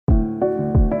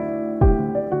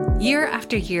Year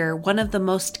after year, one of the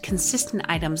most consistent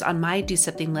items on my do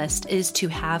something list is to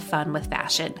have fun with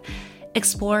fashion.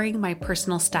 Exploring my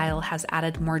personal style has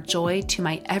added more joy to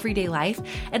my everyday life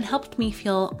and helped me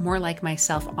feel more like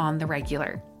myself on the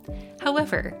regular.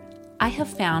 However, I have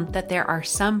found that there are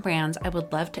some brands I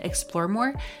would love to explore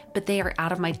more, but they are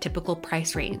out of my typical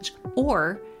price range.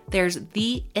 Or there's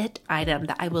the it item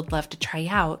that I would love to try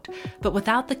out, but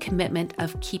without the commitment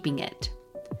of keeping it.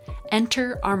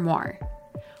 Enter Armoire.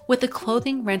 With a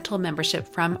clothing rental membership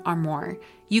from Armoire,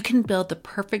 you can build the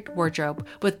perfect wardrobe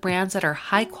with brands that are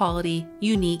high quality,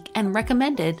 unique, and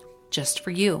recommended just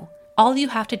for you. All you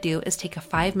have to do is take a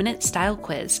 5-minute style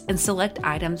quiz and select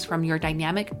items from your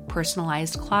dynamic,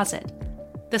 personalized closet.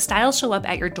 The styles show up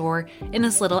at your door in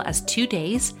as little as 2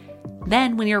 days.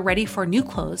 Then, when you're ready for new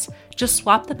clothes, just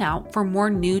swap them out for more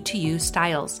new-to-you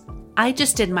styles. I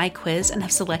just did my quiz and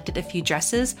have selected a few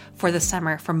dresses for the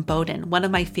summer from Boden, one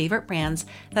of my favorite brands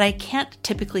that I can't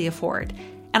typically afford.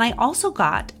 And I also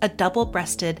got a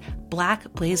double-breasted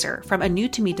black blazer from a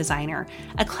new-to-me designer,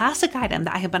 a classic item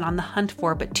that I have been on the hunt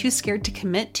for but too scared to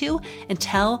commit to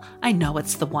until I know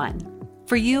it's the one.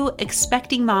 For you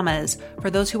expecting mamas, for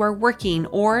those who are working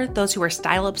or those who are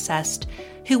style-obsessed,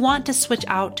 who want to switch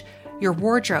out your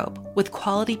wardrobe with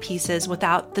quality pieces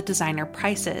without the designer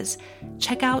prices,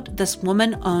 check out this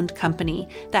woman-owned company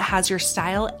that has your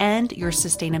style and your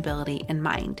sustainability in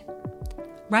mind.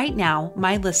 Right now,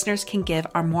 my listeners can give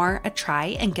Armoire a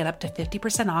try and get up to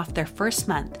 50% off their first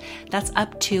month. That's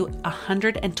up to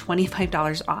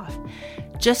 $125 off.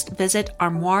 Just visit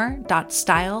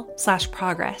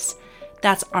armoire.style/progress.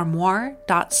 That's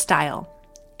armoire.style.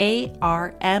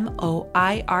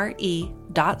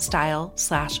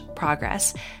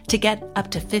 ARMOIRE.style/progress to get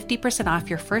up to 50% off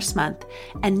your first month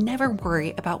and never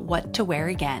worry about what to wear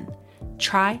again.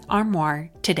 Try Armoire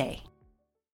today.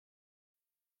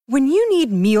 When you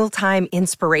need mealtime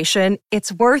inspiration,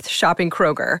 it's worth shopping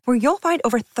Kroger, where you'll find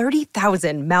over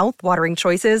 30,000 mouth-watering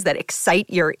choices that excite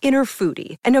your inner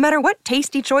foodie. And no matter what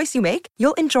tasty choice you make,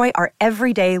 you'll enjoy our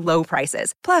everyday low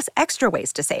prices, plus extra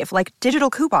ways to save, like digital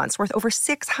coupons worth over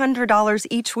 $600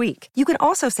 each week. You can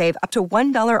also save up to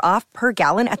 $1 off per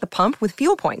gallon at the pump with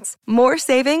fuel points. More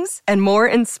savings and more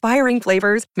inspiring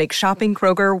flavors make shopping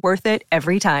Kroger worth it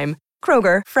every time.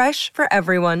 Kroger, fresh for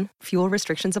everyone. Fuel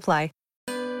restrictions apply.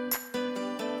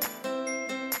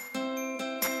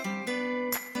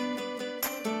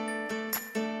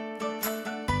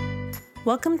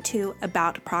 Welcome to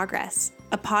About Progress,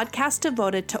 a podcast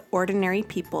devoted to ordinary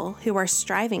people who are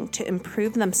striving to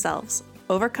improve themselves,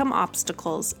 overcome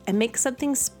obstacles, and make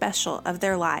something special of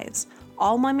their lives,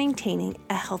 all while maintaining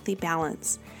a healthy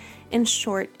balance. In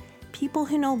short, people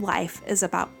who know life is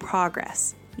about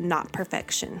progress, not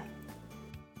perfection.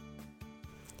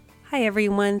 Hi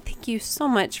everyone, thank you so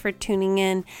much for tuning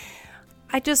in.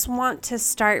 I just want to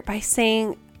start by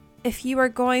saying, if you are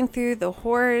going through the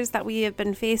horrors that we have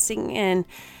been facing in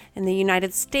the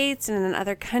United States and in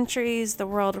other countries, the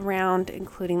world around,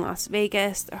 including Las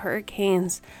Vegas, the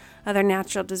hurricanes, other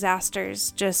natural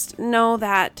disasters, just know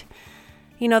that,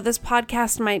 this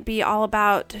podcast might be all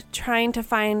about trying to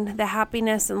find the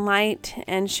happiness and light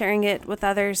and sharing it with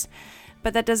others.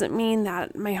 But that doesn't mean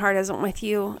that my heart isn't with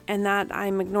you and that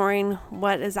I'm ignoring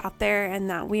what is out there and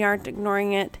that we aren't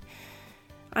ignoring it.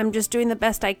 I'm just doing the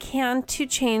best I can to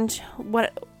change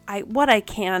what I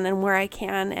can and where I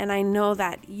can, and I know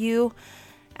that you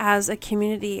as a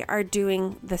community are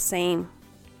doing the same.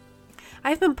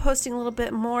 I've been posting a little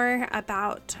bit more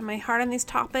about my heart on these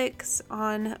topics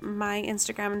on my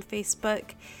Instagram and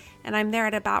Facebook, and I'm there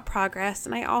at About Progress,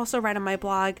 and I also write on my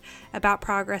blog,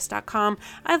 aboutprogress.com.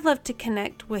 I'd love to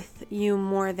connect with you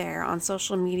more there on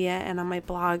social media and on my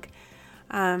blog.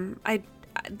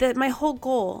 My whole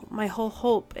goal, my whole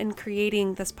hope in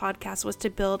creating this podcast was to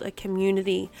build a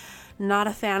community, not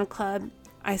a fan club.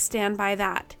 I stand by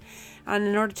that. And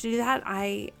in order to do that,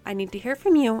 I need to hear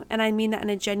from you. And I mean that in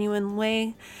a genuine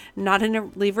way, not in a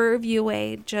leave a review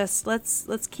way. Just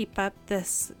let's keep up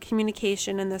this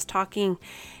communication and this talking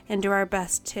and do our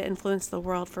best to influence the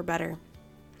world for better.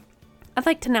 I'd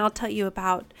like to now tell you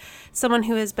about someone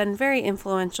who has been very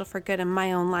influential for good in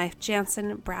my own life,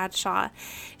 Jansen Bradshaw.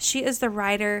 She is the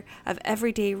writer of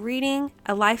Everyday Reading,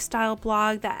 a lifestyle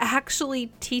blog that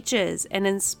actually teaches and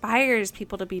inspires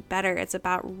people to be better. It's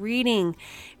about reading,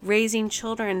 raising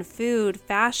children, food,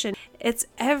 fashion. It's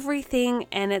everything,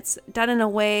 and it's done in a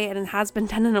way, and it has been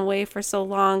done in a way for so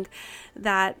long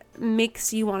that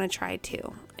makes you want to try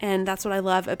too. And that's what I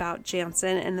love about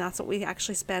Jansen, and that's what we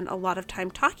actually spend a lot of time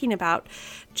talking about,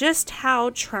 just how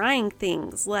trying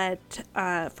things led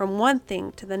from one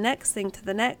thing to the next thing to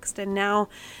the next. And now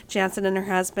Jansen and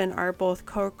her husband are both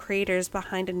co-creators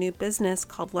behind a new business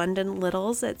called London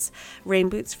Littles. It's rain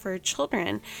boots for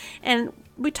children. And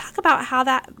we talk about how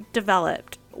that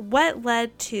developed, what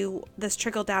led to this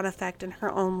trickle-down effect in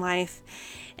her own life,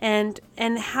 and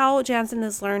how Jansen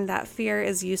has learned that fear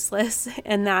is useless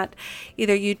and that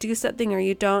either you do something or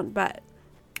you don't, but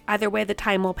either way the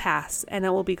time will pass and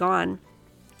it will be gone,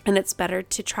 and it's better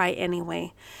to try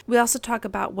anyway. We also talk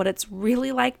about what it's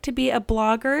really like to be a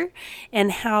blogger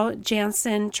and how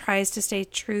Jansen tries to stay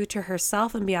true to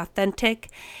herself and be authentic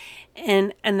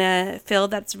in a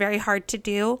field that's very hard to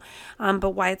do,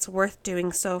 but why it's worth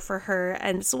doing so for her,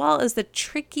 and as well as the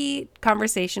tricky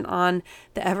conversation on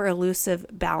the ever elusive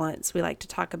balance we like to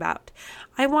talk about.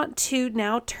 I want to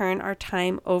now turn our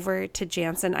time over to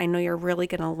Jansen. I know you're really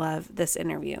going to love this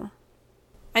interview.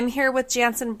 I'm here with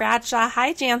Jansen Bradshaw.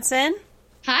 Hi, Jansen.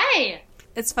 Hi.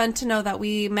 It's fun to know that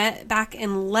we met back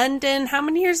in London. How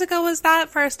many years ago was that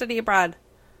for a study abroad?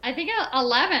 I think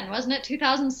 11, wasn't it?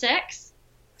 2006?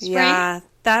 Spring? Yeah,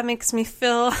 that makes me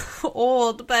feel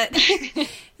old, but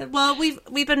well,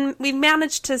 we've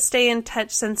managed to stay in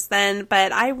touch since then,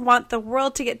 but I want the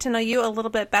world to get to know you a little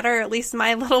bit better, at least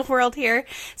my little world here.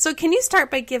 So can you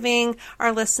start by giving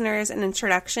our listeners an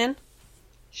introduction?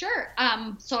 Sure.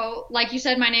 So like you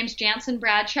said, my name's Jansen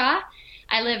Bradshaw.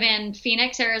 I live in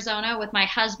Phoenix, Arizona with my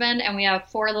husband, and we have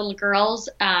 4 little girls,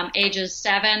 ages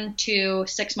 7 to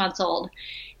 6 months old.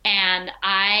 And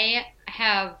I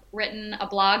have written a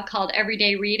blog called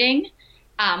Everyday Reading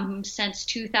since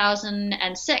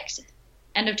 2006,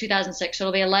 end of 2006. So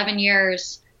it'll be 11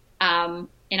 years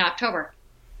in October.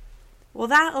 Well,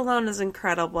 that alone is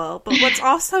incredible. But what's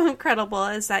also incredible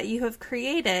is that you have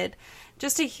created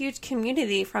just a huge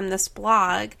community from this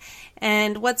blog,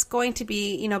 and what's going to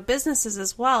be, businesses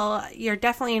as well. You're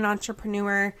definitely an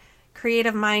entrepreneur,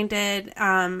 creative-minded,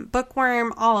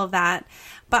 bookworm, all of that.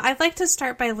 But I'd like to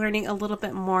start by learning a little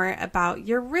bit more about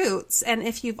your roots, and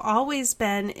if you've always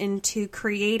been into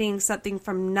creating something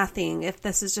from nothing, if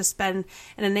this has just been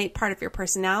an innate part of your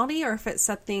personality, or if it's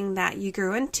something that you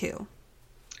grew into.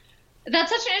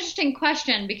 That's such an interesting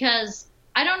question, because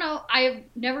I don't know, I've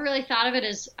never really thought of it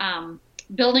as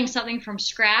building something from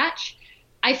scratch.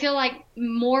 I feel like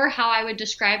more how I would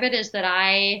describe it is that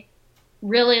I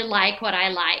really like what I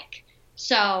like.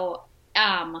 So,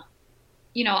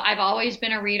 I've always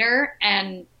been a reader,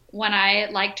 and when I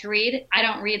like to read, I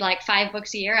don't read like 5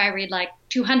 books a year. I read like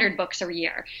 200 books a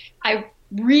year. I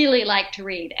really like to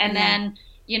read. And then,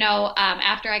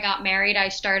 after I got married, I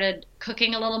started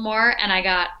cooking a little more, and I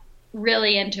got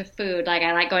really into food. Like,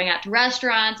 I like going out to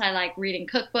restaurants. I like reading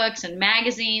cookbooks and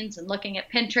magazines and looking at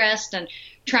Pinterest and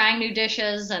trying new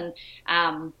dishes. And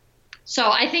so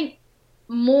I think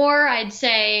more I'd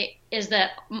say is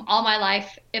that all my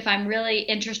life, if I'm really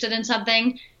interested in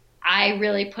something, I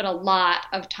really put a lot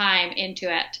of time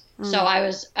into it. So I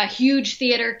was a huge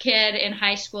theater kid in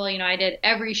high school. I did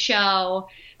every show.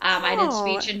 I did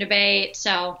speech and debate.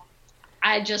 So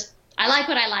I like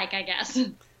what I like, I guess.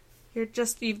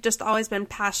 You've just always been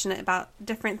passionate about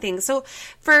different things. So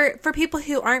for people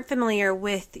who aren't familiar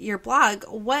with your blog,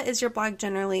 what is your blog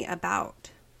generally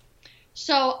about?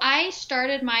 So I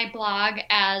started my blog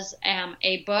as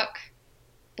a book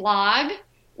blog,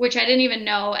 which I didn't even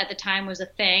know at the time was a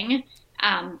thing,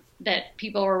 that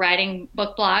people were writing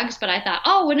book blogs. But I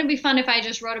thought, wouldn't it be fun if I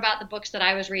just wrote about the books that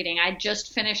I was reading? I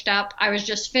was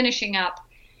just finishing up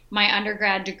my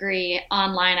undergrad degree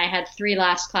online. I had 3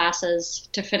 last classes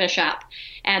to finish up.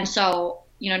 And so,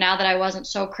 now that I wasn't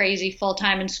so crazy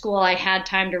full-time in school, I had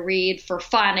time to read for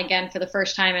fun again for the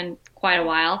first time in quite a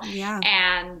while. Yeah.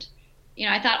 And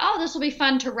I thought, this will be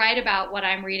fun to write about what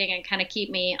I'm reading and kind of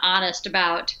keep me honest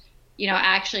about,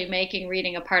 actually making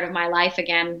reading a part of my life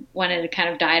again when it had kind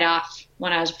of died off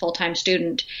when I was a full-time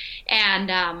student.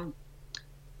 And,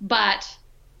 but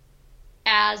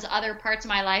as other parts of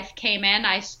my life came in,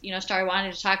 I, started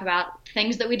wanting to talk about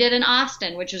things that we did in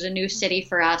Austin, which was a new city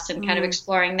for us, and kind of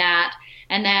exploring that.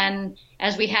 And then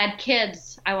as we had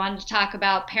kids, I wanted to talk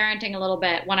about parenting a little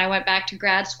bit. When I went back to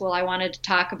grad school, I wanted to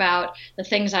talk about the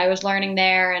things I was learning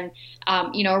there. And,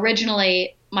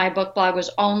 originally my book blog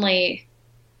was only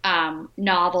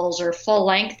novels or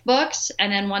full-length books.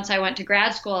 And then once I went to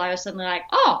grad school, I was suddenly like,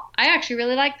 I actually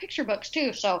really like picture books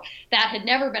too. So that had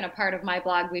never been a part of my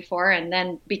blog before, and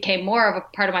then became more of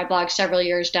a part of my blog several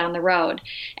years down the road.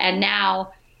 And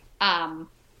now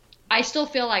I still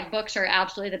feel like books are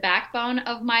absolutely the backbone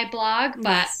of my blog, but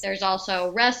Yes. there's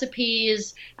also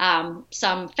recipes,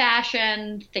 some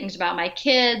fashion, things about my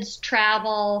kids,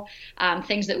 travel,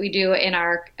 things that we do in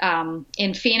our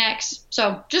in Phoenix.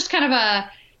 So just kind of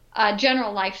a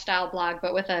general lifestyle blog,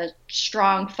 but with a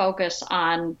strong focus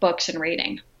on books and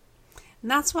reading.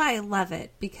 And that's why I love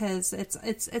it, because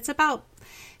it's about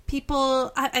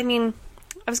people. I mean,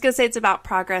 I was going to say it's about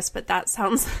progress, but that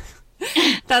sounds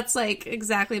that's like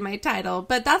exactly my title.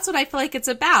 But that's what I feel like it's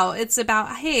about. It's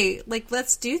about, hey, like,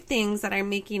 let's do things that are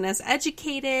making us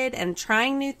educated and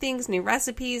trying new things, new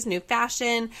recipes, new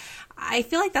fashion. I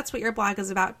feel like that's what your blog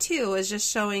is about too, is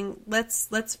just showing let's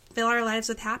fill our lives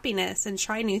with happiness and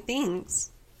try new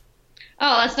things.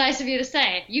 Oh, that's nice of you to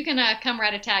say. You can come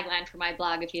write a tagline for my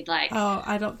blog if you'd like. Oh,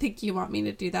 I don't think you want me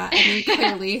to do that. I mean,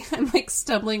 clearly, I'm like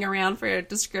stumbling around for a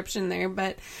description there.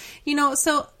 But, you know,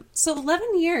 so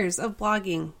 11 years of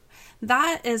blogging,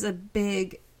 that is a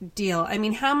big deal. I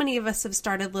mean, how many of us have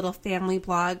started little family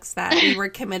blogs that we were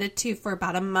committed to for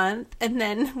about a month and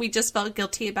then we just felt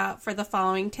guilty about for the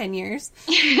following 10 years?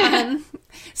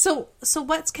 So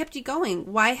what's kept you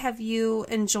going? Why have you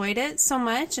enjoyed it so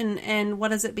much, and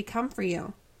what has it become for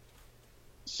you?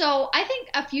 So I think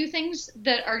a few things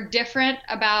that are different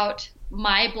about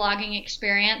my blogging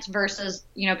experience versus,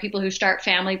 you know, people who start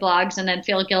family blogs and then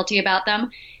feel guilty about them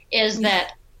is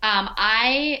that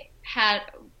I had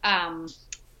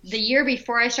the year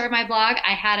before I started my blog,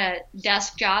 I had a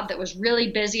desk job that was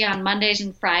really busy on Mondays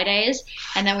and Fridays.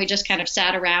 And then we just kind of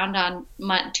sat around on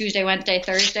Tuesday, Wednesday,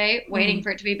 Thursday, waiting for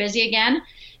it to be busy again.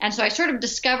 And so I sort of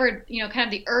discovered, you know, kind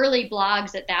of the early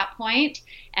blogs at that point.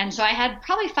 And so I had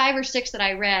probably 5 or 6 that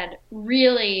I read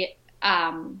really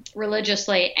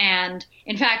religiously. And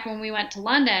in fact, when we went to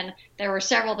London, there were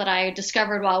several that I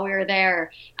discovered while we were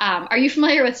there. Are you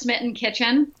familiar with Smitten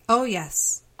Kitchen? Oh,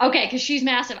 yes. Okay, because she's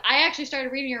massive. I actually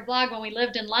started reading her blog when we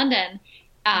lived in London.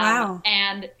 Wow.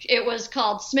 And it was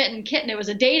called Smitten Kitten. It was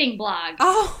a dating blog.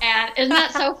 Oh. And isn't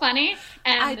that so funny?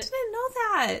 And I didn't know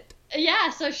that. yeah,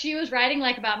 so she was writing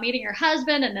like about meeting her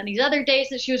husband and then these other dates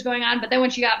that she was going on. But then when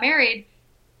she got married,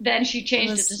 then she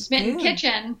changed it to Smitten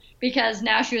Kitchen because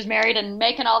now she was married and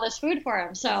making all this food for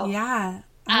him. So yeah,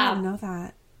 I didn't know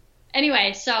that.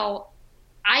 Anyway, so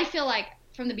I feel like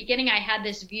from the beginning I had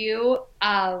this view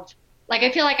of, like,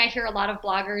 I feel like I hear a lot of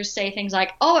bloggers say things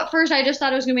like, oh, at first I just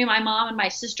thought it was going to be my mom and my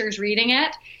sisters reading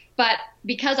it. But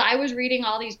because I was reading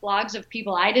all these blogs of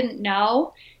people I didn't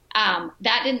know,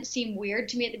 that didn't seem weird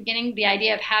to me at the beginning. The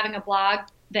idea of having a blog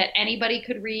that anybody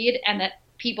could read and that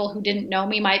people who didn't know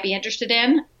me might be interested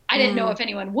in. I didn't know if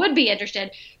anyone would be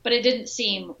interested, but it didn't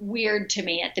seem weird to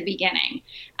me at the beginning.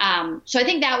 So I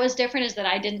think that was different, is that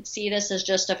I didn't see this as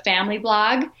just a family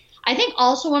blog. I think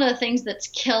also one of the things that's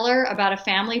killer about a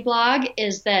family blog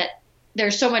is that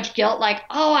there's so much guilt, like,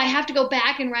 oh, I have to go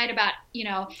back and write about, you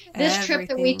know, this trip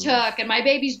that we took and my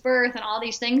baby's birth and all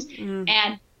these things.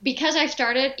 And because I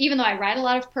started, even though I write a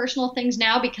lot of personal things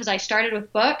now, because I started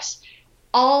with books,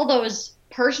 all those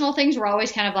personal things were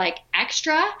always kind of like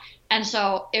extra. And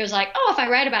so it was like, oh, if I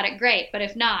write about it, great. But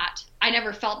if not, I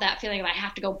never felt that feeling of I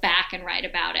have to go back and write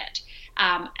about it.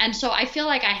 And so I feel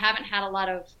like I haven't had a lot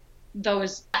of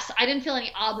those. I didn't feel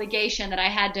any obligation that I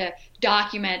had to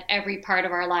document every part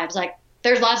of our lives. Like,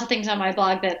 there's lots of things on my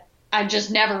blog that I've just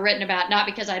never written about, not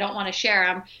because I don't want to share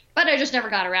them, but I just never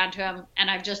got around to them, and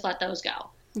I've just let those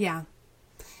go. Yeah.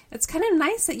 It's kind of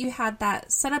nice that you had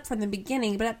that set up from the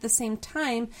beginning, but at the same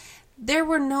time, there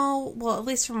were no, well, at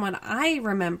least from what I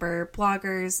remember,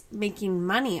 bloggers making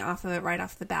money off of it right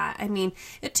off the bat. I mean,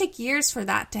 it took years for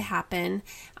that to happen.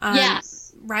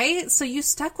 Yes. Right? So you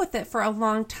stuck with it for a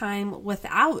long time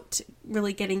without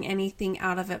really getting anything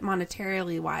out of it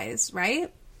monetarily wise,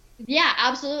 right? Yeah,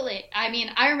 absolutely. I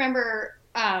mean, I remember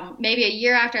maybe a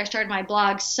year after I started my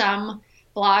blog, some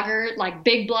bloggers, like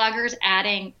big bloggers,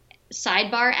 adding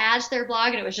sidebar ads to their blog,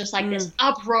 and it was just like this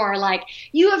uproar, like,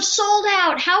 you have sold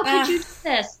out, how could you do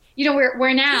this? You know,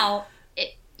 where now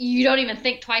you don't even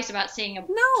think twice about seeing a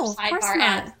sidebar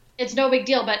ad. It's no big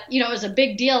deal, but you know, it was a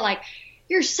big deal, like,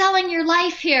 you're selling your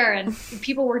life here, and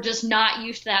people were just not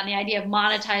used to that, and the idea of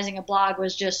monetizing a blog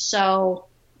was just so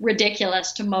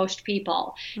ridiculous to most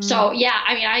people. So yeah,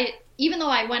 I mean, even though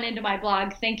I went into my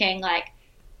blog thinking like,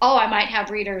 oh, I might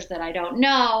have readers that I don't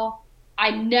know,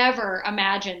 I never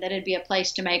imagined that it'd be a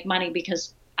place to make money,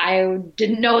 because I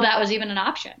didn't know that was even an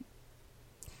option.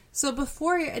 So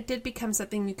before it did become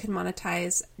something you could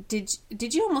monetize, did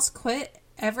you almost quit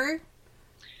ever?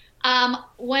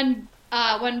 When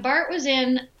Bart was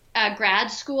in grad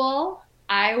school,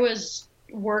 I was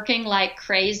working like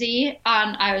crazy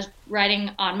I was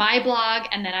writing on my blog,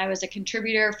 and then I was a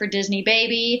contributor for Disney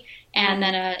Baby, and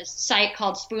then a site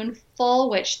called Spoonful,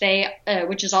 which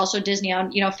is also Disney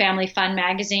owned, Family Fun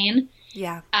magazine.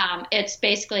 Yeah.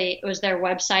 It was their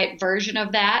website version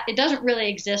of that. It doesn't really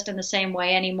exist in the same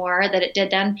way anymore that it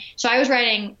did then. So I was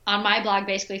writing on my blog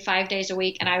basically 5 days a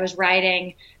week, and I was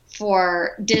writing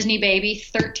for Disney Baby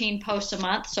 13 posts a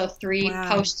month, so 3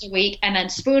 posts a week, and then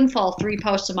Spoonful 3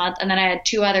 posts a month, and then I had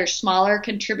 2 other smaller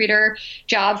contributor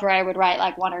jobs where I would write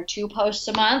like 1 or 2 posts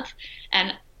a month,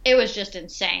 and it was just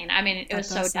insane. I mean, it was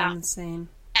so dumb. Insane.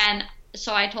 And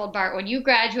so I told Bart, when you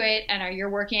graduate and you're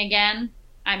working again,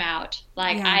 I'm out.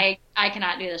 Like, I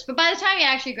cannot do this. But by the time he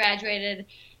actually graduated,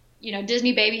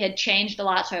 Disney Baby had changed a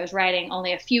lot, so I was writing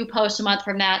only a few posts a month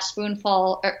from that.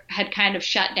 Spoonful had kind of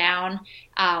shut down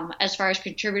as far as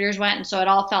contributors went, and so it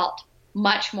all felt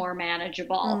much more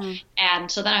manageable.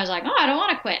 And so then I was like, I don't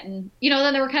want to quit. And,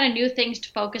 then there were kind of new things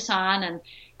to focus on.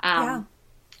 And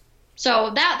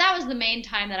so that was the main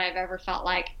time that I've ever felt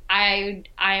like I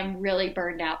am really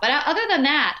burned out. But other than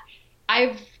that,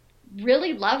 I've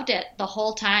really loved it the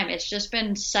whole time. It's just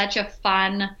been such a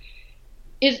fun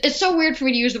it's so weird for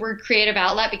me to use the word creative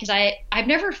outlet, because I've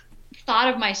never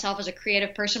thought of myself as a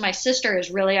creative person. My sister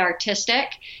is really artistic.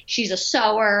 She's a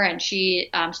sewer, and she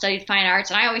studied fine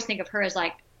arts, and I always think of her as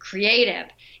like creative.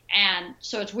 And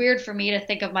so it's weird for me to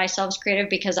think of myself as creative,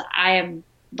 because I am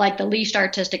like the least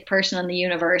artistic person in the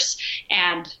universe.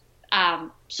 And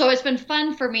so it's been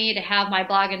fun for me to have my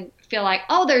blog and feel like,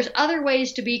 there's other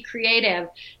ways to be creative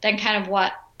than kind of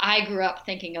what I grew up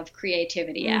thinking of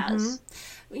creativity as.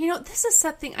 This is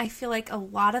something I feel like a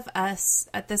lot of us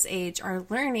at this age are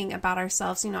learning about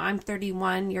ourselves. I'm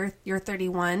 31, you're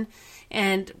 31,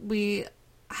 and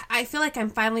I feel like I'm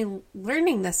finally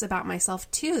learning this about myself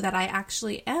too, that I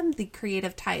actually am the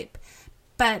creative type.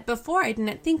 But before I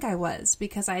didn't think I was,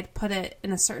 because I'd put it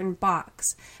in a certain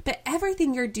box. But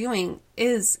everything you're doing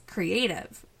is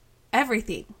creative.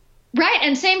 Everything. Right.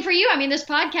 And same for you. I mean, this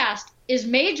podcast is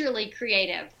majorly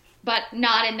creative, but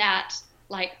not in that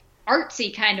like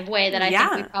artsy kind of way that I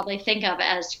think we probably think of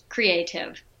as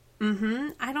creative.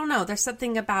 I don't know. There's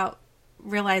something about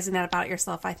realizing that about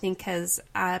yourself, I think, has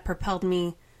propelled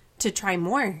me to try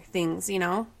more things,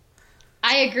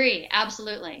 I agree.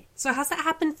 Absolutely. So how's that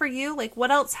happened for you? Like,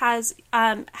 what else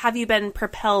have you been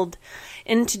propelled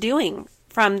into doing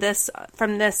from this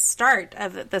start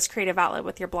of this creative outlet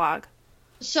with your blog?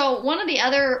 So one of the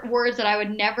other words that I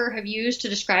would never have used to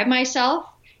describe myself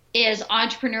is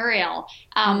entrepreneurial.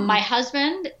 My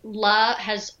husband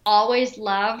has always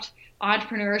loved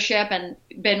entrepreneurship and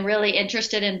been really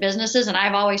interested in businesses, and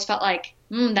I've always felt like,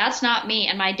 that's not me.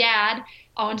 And my dad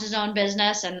owns his own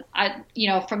business, and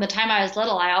from the time I was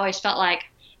little, I always felt like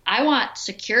I want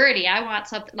security. I want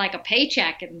something like a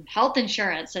paycheck and health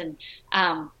insurance. And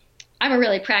I'm a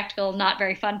really practical, not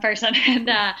very fun person. And,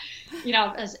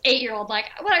 as 8-year-old, like,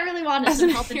 what I really want is some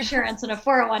health insurance and a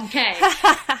 401k.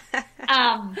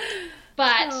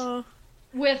 But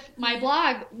with my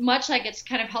blog, much like it's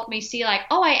kind of helped me see like,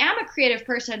 I am a creative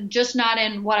person, just not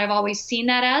in what I've always seen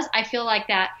that as. I feel like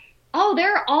that,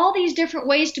 there are all these different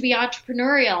ways to be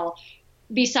entrepreneurial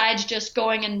besides just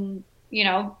going and,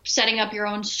 setting up your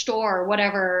own store or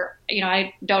whatever.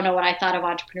 I don't know what I thought of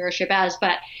entrepreneurship as,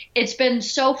 but it's been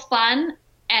so fun.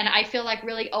 And I feel like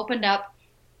really opened up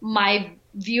my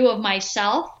view of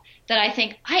myself, that I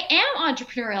think I am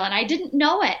entrepreneurial, and I didn't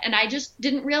know it. And I just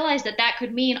didn't realize that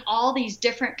could mean all these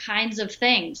different kinds of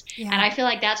things. Yeah. And I feel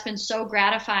like that's been so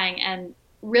gratifying and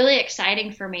really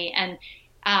exciting for me, and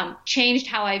changed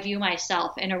how I view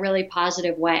myself in a really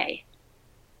positive way.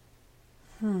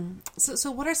 So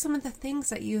what are some of the things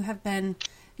that you've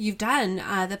done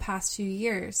the past few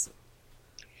years?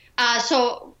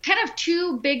 So kind of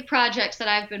 2 big projects that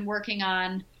I've been working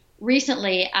on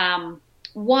recently.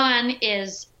 One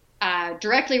is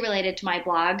directly related to my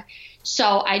blog.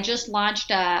 So I just launched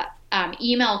a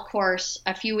email course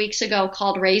a few weeks ago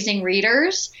called Raising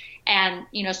Readers. And,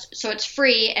 so it's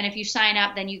free. And if you sign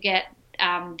up, then you get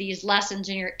these lessons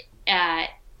in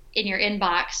your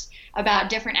inbox about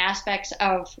different aspects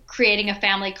of creating a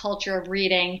family culture of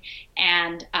reading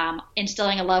and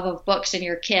instilling a love of books in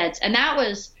your kids. And that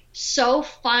was so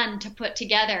fun to put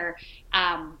together.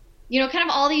 Kind of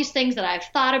all these things that I've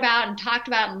thought about and talked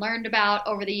about and learned about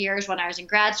over the years when I was in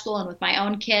grad school and with my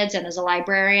own kids and as a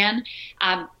librarian,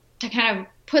 to kind of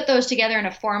put those together in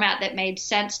a format that made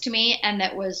sense to me and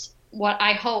that was what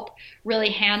I hope really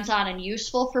hands-on and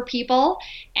useful for people.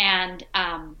 And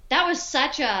that was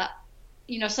such a,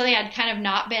 something I'd kind of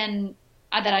not been,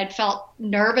 that I'd felt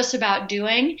nervous about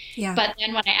doing. Yeah. But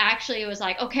then when I actually was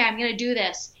like, okay, I'm going to do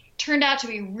this, turned out to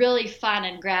be really fun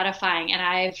and gratifying.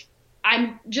 And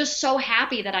I'm just so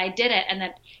happy that I did it,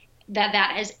 and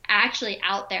that is actually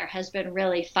out there has been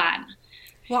really fun.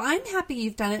 Well, I'm happy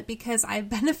you've done it because I've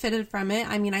benefited from it.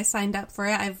 I mean, I signed up for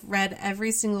it. I've read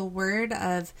every single word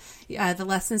of the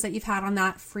lessons that you've had on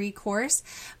that free course.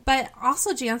 But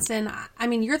also, Jansen, I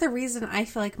mean, you're the reason I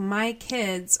feel like my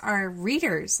kids are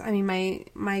readers. I mean,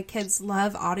 my kids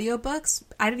love audiobooks.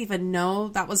 I didn't even know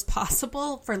that was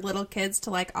possible for little kids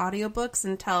to like audiobooks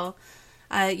until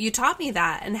you taught me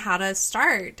that, and how to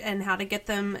start and how to get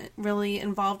them really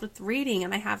involved with reading.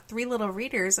 And I have 3 little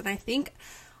readers, and I think,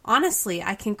 honestly,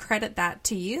 I can credit that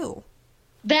to you.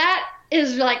 That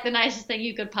is like the nicest thing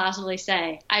you could possibly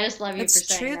say. I just love you for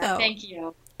saying that. Thank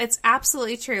you. It's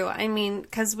absolutely true. I mean,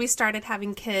 because we started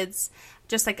having kids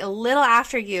just like a little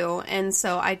after you, and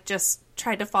so I just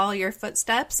tried to follow your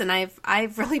footsteps, and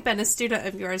I've really been a student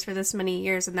of yours for this many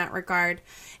years in that regard.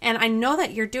 And I know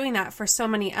that you're doing that for so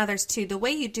many others too. The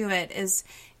way you do it is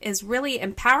really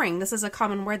empowering. This is a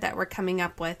common word that we're coming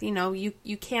up with. You know,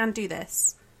 you can do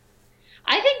this.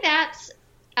 I think that's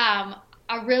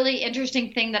a really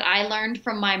interesting thing that I learned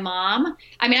from my mom.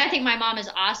 I mean, I think my mom is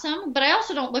awesome, but I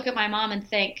also don't look at my mom and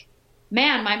think,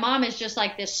 man, my mom is just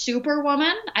like this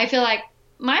superwoman. I feel like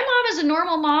my mom is a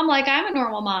normal mom, like I'm a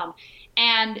normal mom.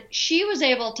 And she was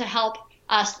able to help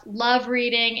us love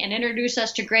reading and introduce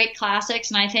us to great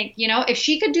classics. And I think, you know, if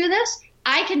she could do this,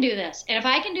 I can do this. And if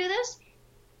I can do this,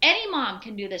 any mom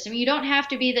can do this. I mean, you don't have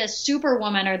to be this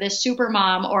superwoman or this super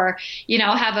mom or, you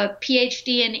know, have a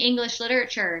PhD in English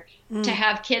literature to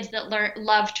have kids that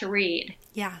love to read.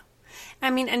 Yeah. I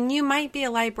mean, and you might be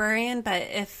a librarian, but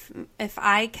if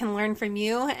I can learn from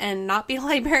you and not be a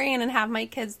librarian and have my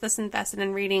kids this invested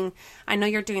in reading, I know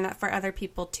you're doing that for other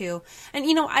people too. And,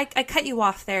 you know, I cut you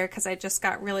off there because I just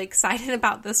got really excited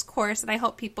about this course, and I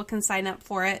hope people can sign up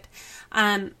for it.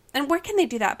 And where can they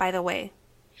do that, by the way?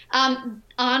 On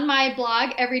my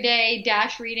blog,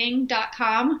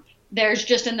 everyday-reading.com, there's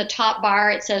just in the top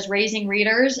bar, it says Raising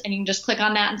Readers, and you can just click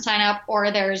on that and sign up,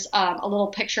 or there's a little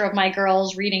picture of my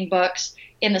girls reading books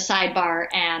in the sidebar,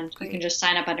 and you can just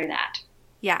sign up under that.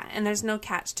 Yeah, and there's no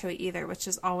catch to it either, which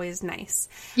is always nice.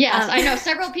 Yes, I know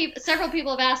several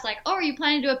people have asked, like, oh, are you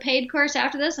planning to do a paid course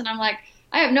after this? And I'm like,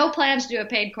 I have no plans to do a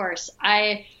paid course.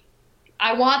 I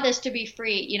want this to be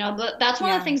free. You know, that's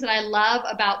one of the things that I love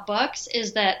about books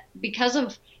is that because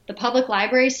of the public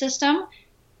library system,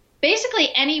 basically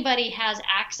anybody has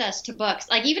access to books.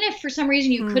 Like even if for some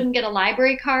reason you couldn't get a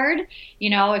library card,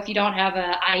 you know, if you don't have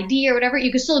an ID or whatever,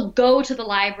 you can still go to the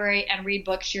library and read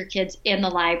books to your kids in the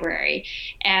library.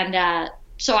 And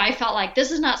so I felt like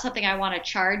this is not something I want to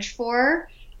charge for,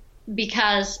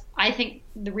 because I think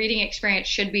the reading experience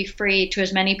should be free to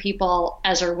as many people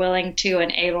as are willing to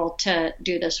and able to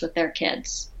do this with their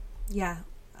kids. Yeah.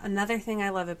 Another thing I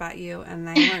love about you, and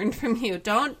I learned from you,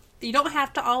 you don't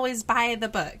have to always buy the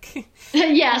book.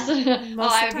 Yes.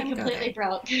 I would be completely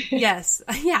broke. Yes.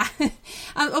 Yeah.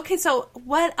 Okay. So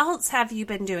what else have you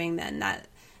been doing then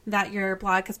that your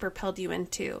blog has propelled you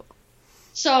into?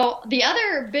 So the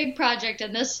other big project,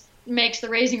 and this makes the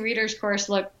Raising Readers course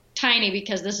look tiny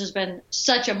because this has been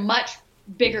such a much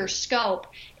bigger scope,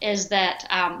 is that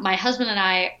my husband and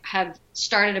I have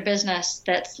started a business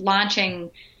that's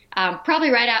launching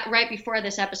probably right before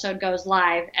this episode goes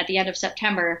live at the end of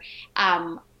September,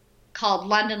 called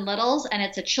London Littles, and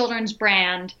it's a children's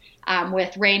brand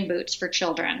with rain boots for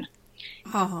children.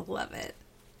 Oh, love it.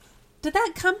 Did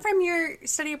that come from your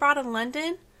study abroad in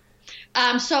London?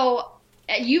 So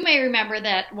you may remember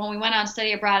that when we went on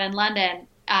study abroad in London,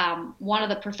 one of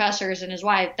the professors and his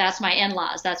wife, that's my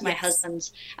in-laws, that's my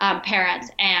husband's parents,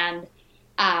 and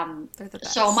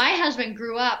so my husband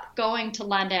grew up going to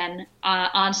London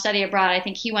on study abroad. I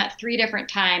think he went 3 different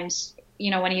times,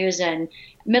 you know, when he was in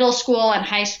middle school and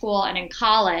high school and in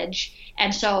college.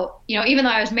 And so, you know, even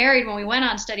though I was married when we went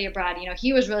on study abroad, you know,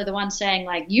 he was really the one saying,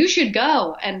 like, you should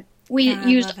go. And we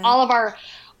used all of our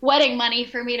wedding money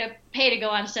for me to pay to go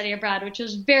on study abroad, which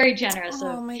was very generous of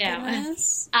him. Oh, my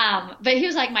goodness. But he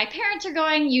was like, my parents are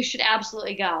going, you should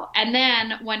absolutely go. And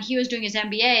then when he was doing his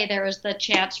MBA, there was the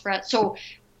chance for it. So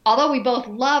although we both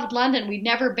loved London, we'd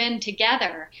never been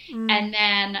together. And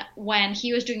then when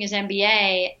he was doing his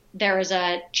MBA, there was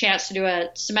a chance to do a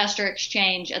semester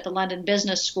exchange at the London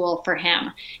Business School for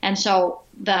him. And so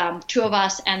the 2 of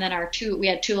us, and then we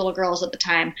had 2 little girls at the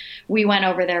time, we went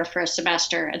over there for a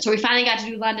semester. And so we finally got to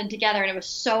do London together, and it was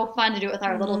so fun to do it with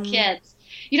our little kids.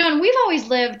 You know, and we've always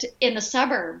lived in the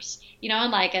suburbs, you know,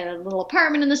 in like a little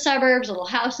apartment in the suburbs, a little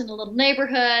house in a little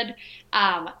neighborhood.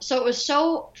 So it was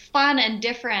so fun and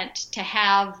different to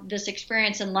have this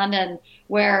experience in London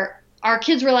where our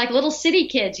kids were like little city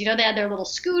kids. They had their little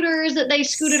scooters that they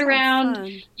scooted around,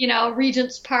 fun.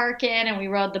 Regent's Park in, and we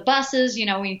rode the buses.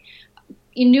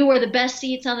 You knew where the best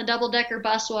seats on the double-decker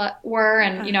bus were,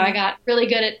 and I got really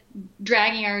good at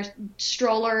dragging our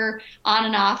stroller on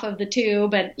and off of the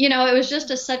tube, and it was just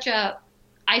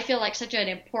I feel like such an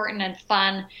important and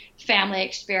fun family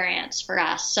experience for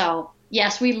us. So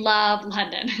yes, we love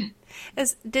London.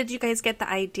 Did you guys get the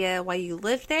idea why you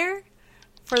lived there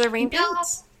for the rain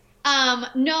boots?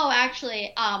 No,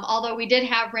 actually, although we did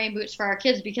have rain boots for our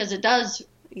kids because it does.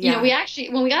 We actually,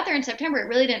 when we got there in September, it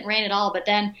really didn't rain at all. But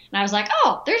then, and I was like,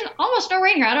 oh, there's almost no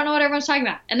rain here. I don't know what everyone's talking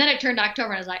about. And then it turned October,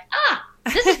 and I was like,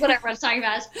 this is what everyone's talking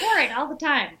about. It's pouring all the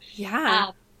time.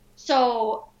 Yeah.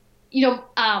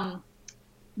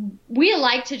 We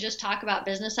like to just talk about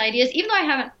business ideas. Even though I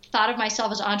haven't thought of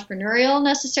myself as entrepreneurial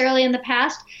necessarily in the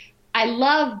past, I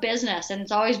love business, and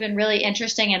it's always been really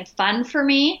interesting and fun for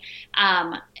me.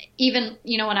 Even,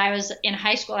 when I was in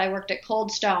high school, I worked at Cold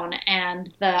Stone,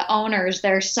 and the owners,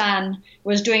 their son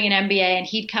was doing an MBA, and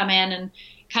he'd come in and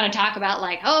kind of talk about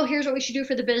like, oh, here's what we should do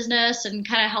for the business, and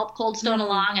kind of help Cold Stone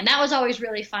along. And that was always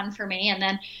really fun for me. And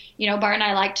then, Bart and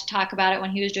I liked to talk about it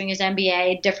when he was doing his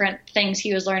MBA, different things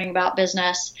he was learning about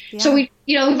business. Yeah. So we've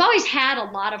always had a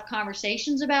lot of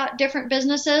conversations about different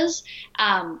businesses.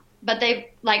 But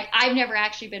I've never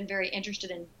actually been very interested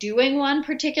in doing one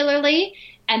particularly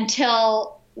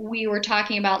until we were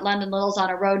talking about London Littles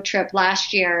on a road trip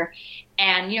last year.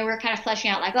 And, we were kind of fleshing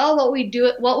out like, oh, what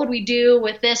would we do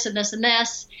with this and this and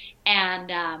this? And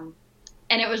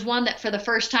it was one that for the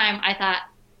first time I thought,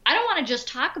 I don't want to just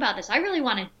talk about this. I really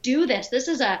want to do this. This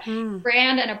is a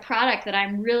brand and a product that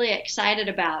I'm really excited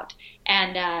about.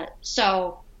 And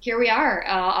so here we are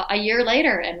a year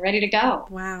later and ready to go.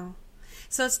 Wow.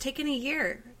 So it's taken a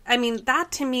year. I mean,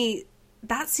 that to me,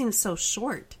 that seems so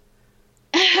short.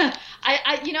 In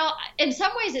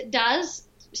some ways it does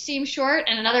seem short,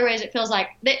 and in other ways it feels like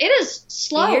it is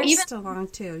slow. Even still long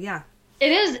too. Yeah.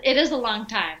 It is a long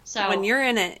time. So when you're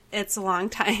in it, it's a long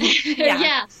time. Yeah.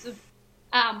 Yes.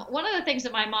 One of the things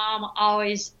that my mom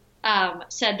always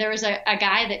said, there was a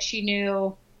guy that she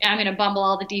knew. I'm going to bumble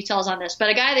all the details on this, but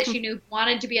a guy that she knew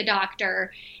wanted to be a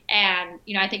doctor. And,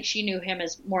 I think she knew him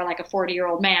as more like a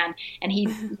 40-year-old man. And he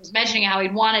was mentioning how he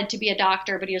wanted to be a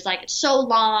doctor, but he was like, it's so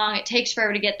long. It takes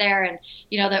forever to get there. And,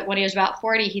 that when he was about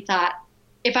 40, he thought,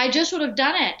 if I just would have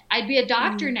done it, I'd be a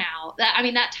doctor now.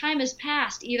 That time has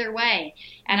passed either way.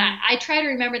 And I try to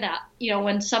remember that,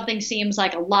 when something seems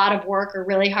like a lot of work or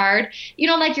really hard,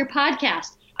 like your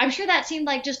podcast. I'm sure that seemed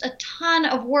like just a ton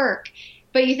of work.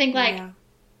 But you think like,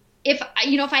 if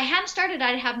I hadn't started,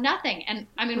 I'd have nothing. And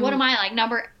what am I like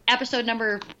episode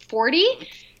number 40?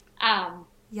 Yeah,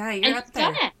 you're up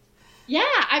there. Done it.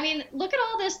 Yeah. Look at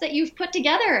all this that you've put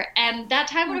together, and that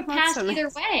time would have passed either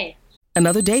way.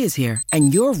 Another day is here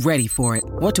and you're ready for it.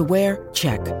 What to wear?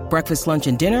 Check. Breakfast, lunch,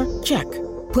 and dinner? Check.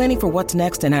 Planning for what's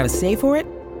next and how to save for it?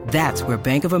 That's where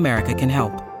Bank of America can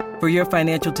help. For your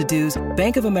financial to-dos,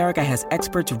 Bank of America has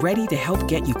experts ready to help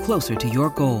get you closer to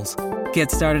your goals.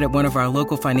 Get started at one of our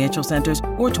local financial centers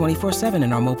or 24/7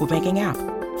 in our mobile banking app.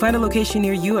 Find a location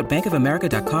near you at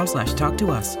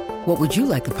bankofamerica.com/talktous. What would you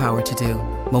like the power to do?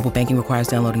 Mobile banking requires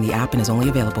downloading the app and is only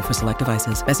available for select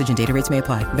devices. Message and data rates may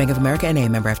apply. Bank of America N.A.,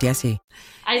 member FDIC.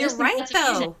 You're right,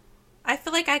 though. I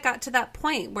feel like I got to that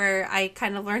point where I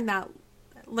kind of learned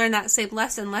that same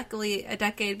lesson, luckily a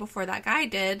decade before that guy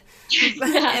did. Yes.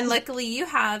 And luckily you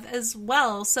have as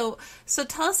well. So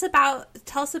tell us about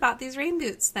these rain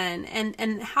boots then,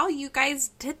 and how you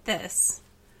guys did this.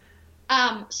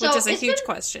 Which is a huge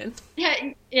question.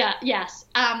 Yeah, yes.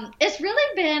 It's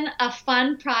really been a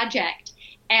fun project.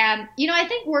 And, I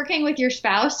think working with your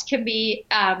spouse can be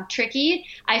tricky.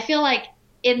 I feel like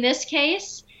in this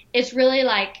case, it's really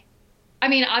like,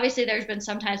 obviously there's been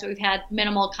some times that we've had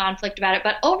minimal conflict about it,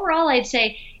 but overall I'd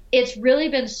say it's really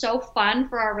been so fun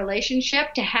for our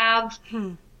relationship to have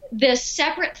this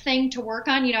separate thing to work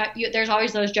on. There's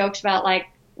always those jokes about like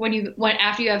when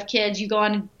after you have kids, you go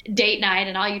on date night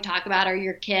and all you talk about are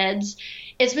your kids.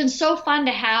 It's been so fun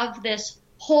to have this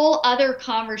whole other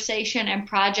conversation and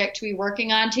project to be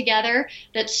working on together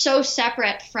that's so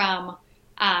separate from,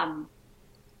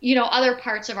 other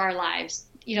parts of our lives,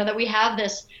 that we have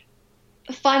this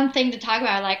fun thing to talk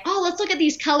about, like, oh, let's look at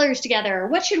these colors together.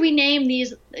 What should we name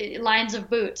these lines of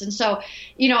boots? And so,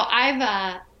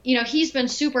 he's been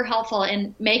super helpful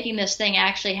in making this thing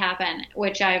actually happen,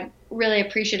 which I'm really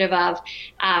appreciative of.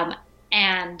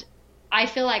 And I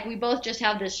feel like we both just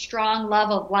have this strong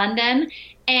love of London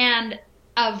and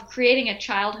of creating a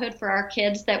childhood for our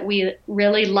kids that we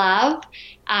really love,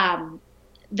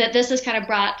 that this has kind of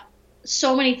brought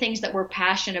so many things that we're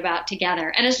passionate about together.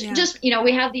 And it's just, you know,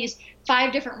 we have these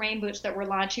 5 different rain boots that we're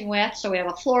launching with. So we have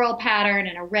a floral pattern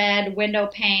and a red window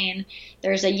pane.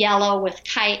 There's a yellow with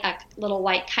a little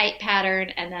white kite pattern,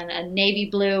 and then a navy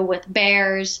blue with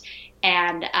bears,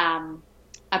 and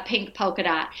a pink polka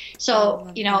dot.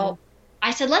 So, you know, I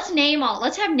said, let's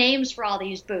have names for all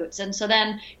these boots. And so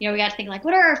then, you know, we got to think like,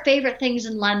 what are our favorite things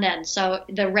in London? So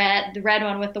the red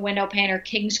one with the window pane are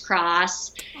King's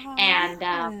Cross,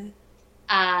 and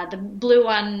the blue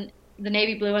one, the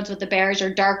navy blue ones with the bears,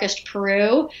 are Darkest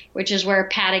Peru, which is where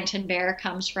Paddington Bear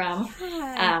comes from.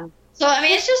 Yeah. So, I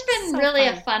mean, it's just been really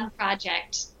a fun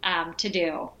project to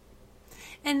do.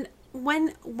 And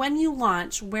when you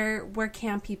launch, where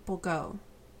can people go?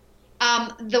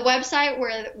 The website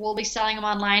where we'll be selling them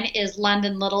online is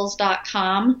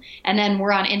londonlittles.com. And then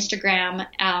we're on Instagram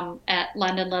at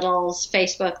London Littles,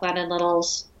 Facebook, London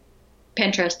Littles,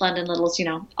 Pinterest, London Littles, you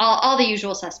know, all the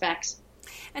usual suspects.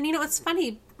 And, you know, it's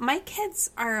funny. My kids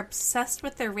are obsessed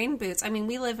with their rain boots. I mean,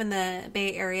 we live in the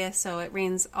Bay Area, so it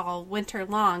rains all winter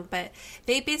long, but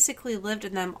they basically lived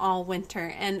in them all winter.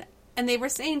 And they were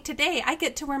saying today, I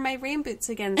get to wear my rain boots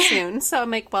again soon. So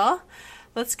I'm like, well,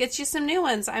 let's get you some new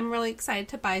ones. I'm really excited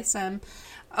to buy some.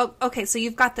 Oh, okay, so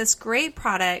you've got this great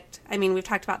product. I mean, we've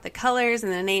talked about the colors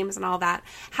and the names and all that.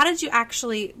 How did you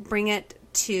actually bring it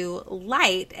to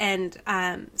light and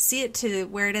see it to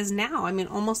where it is now? I mean,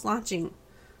 almost launching.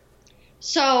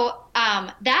 So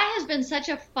that has been such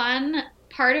a fun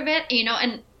part of it, you know,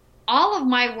 and all of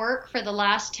my work for the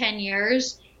last 10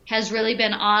 years has really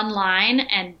been online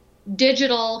and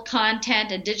digital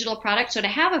content and digital product. So to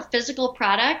have a physical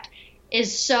product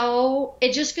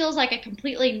it just feels like a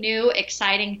completely new,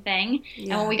 exciting thing.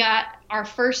 Yeah. And when we got our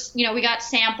first, you know, we got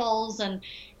samples, and,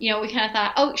 you know, we kind of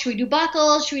thought, oh, should we do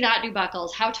buckles? Should we not do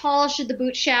buckles? How tall should the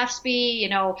boot shafts be? You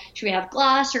know, should we have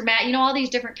gloss or matte? You know, all these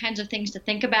different kinds of things to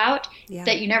think about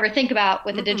that you never think about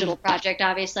with a digital project,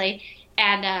 obviously.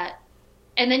 And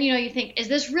then, you know, you think, is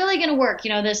this really going to work?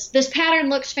 You know, this pattern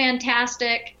looks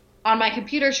fantastic on my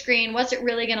computer screen. What's it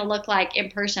really going to look like in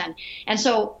person? And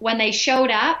so when they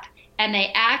showed up, and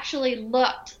they actually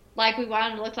looked like we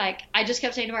wanted to look like, I just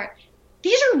kept saying to Bart,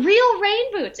 these are real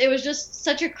rain boots. It was just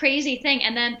such a crazy thing.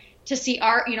 And then to see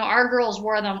our girls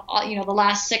wore them all, you know, the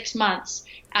last 6 months,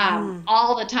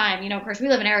 all the time. You know, of course we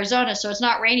live in Arizona, so it's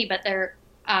not rainy, but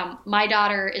my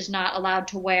daughter is not allowed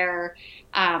to wear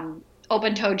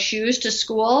open-toed shoes to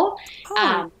school.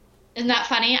 Isn't that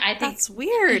funny? I think that's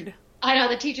weird. I know,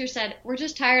 the teacher said, we're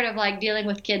just tired of like dealing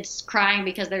with kids crying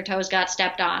because their toes got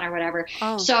stepped on or whatever.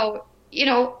 So, you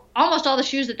know, almost all the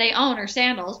shoes that they own are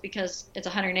sandals because it's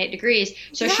 108 degrees.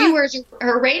 So she wears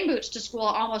her rain boots to school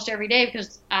almost every day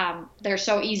because they're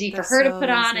so easy for her to put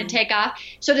on and take off.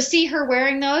 So to see her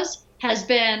wearing those has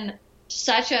been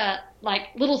such a like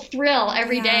little thrill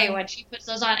every day when she puts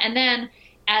those on. And then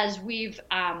as we've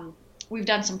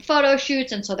done some photo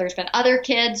shoots, and so there's been other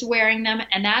kids wearing them,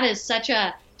 and that is such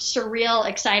a surreal,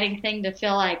 exciting thing to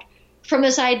feel like from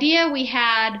this idea we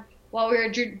had while we were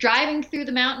driving through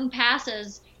the mountain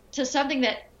passes to something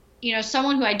that, you know,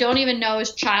 someone who I don't even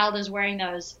know's child is wearing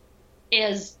those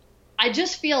I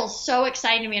just feel so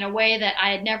exciting to me in a way that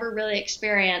I had never really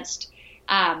experienced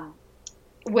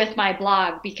with my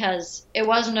blog because it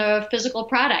wasn't a physical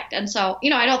product. And so, you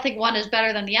know, I don't think one is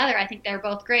better than the other. I think they're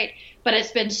both great, but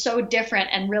it's been so different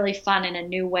and really fun in a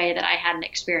new way that I hadn't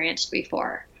experienced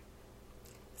before.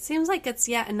 Seems like it's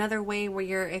yet another way where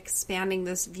you're expanding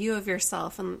this view of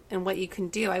yourself and what you can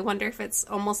do. I wonder if it's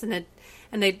almost an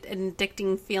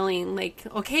addicting feeling, like,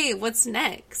 okay, what's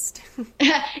next?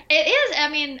 It is. I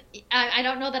mean, I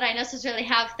don't know that I necessarily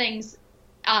have things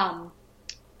on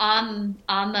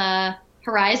the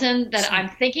horizon that I'm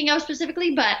thinking of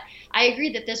specifically, but I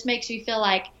agree that this makes me feel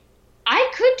like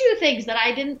I could do things that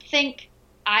I didn't think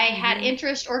I had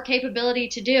interest or capability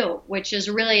to do, which is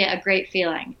really a great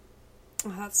feeling.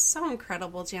 Oh, that's so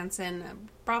incredible, Jansen.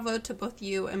 Bravo to both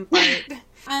you and Bart.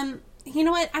 You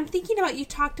know what? I'm thinking about, you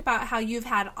talked about how you've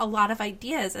had a lot of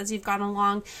ideas as you've gone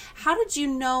along. How did you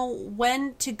know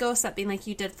when to go something like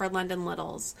you did for London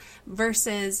Littles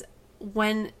versus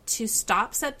when to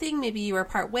stop something? Maybe you were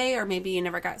part way, or maybe you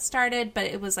never got started, but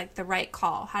it was like the right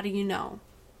call. How do you know?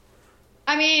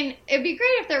 I mean, it'd be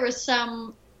great if there was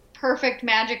some perfect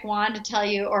magic wand to tell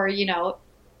you, or, you know,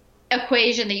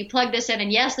 equation that you plug this in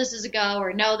and yes, this is a go,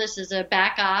 or no, this is a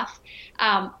back off.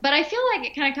 But I feel like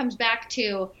it kind of comes back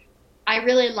to, I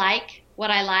really like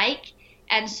what I like.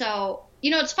 And so,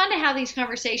 you know, it's fun to have these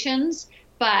conversations,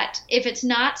 but if it's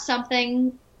not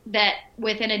something that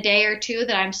within a day or two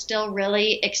that I'm still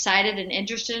really excited and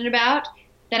interested about,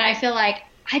 then I feel like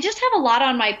I just have a lot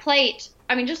on my plate.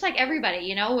 I mean, just like everybody,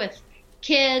 you know, with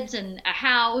kids and a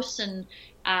house and,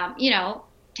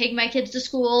 taking my kids to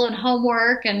school and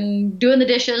homework and doing the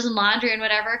dishes and laundry and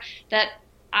whatever, that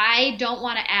I don't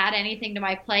want to add anything to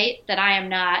my plate that I am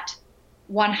not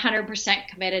 100%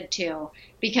 committed to,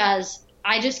 because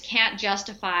I just can't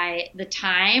justify the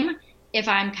time if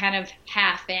I'm kind of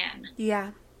half in.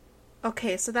 Yeah.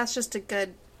 Okay, so that's just a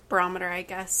good barometer, I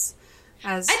guess.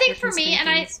 I think for me, and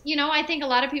I think a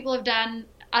lot of people have done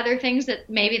other things that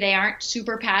maybe they aren't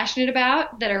super passionate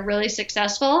about that are really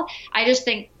successful. I just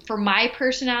think for my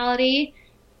personality,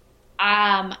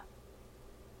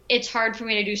 it's hard for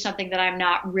me to do something that I'm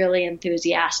not really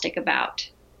enthusiastic about.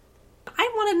 I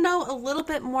want to know a little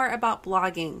bit more about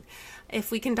blogging,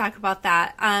 if we can talk about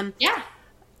that. Yeah.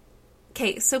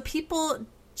 Okay, so people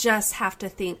just have to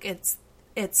think it's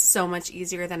so much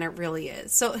easier than it really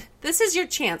is. So this is your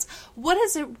chance. What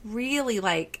is it really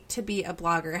like to be a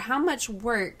blogger? How much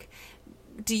work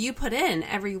do you put in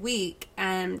every week,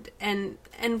 and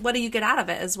what do you get out of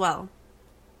it as well?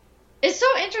 It's so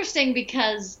interesting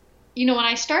because, when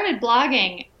I started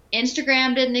blogging,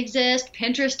 Instagram didn't exist,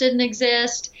 Pinterest didn't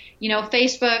exist,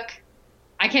 Facebook.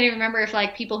 I can't even remember if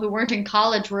people who weren't in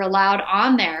college were allowed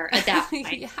on there at that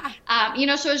point.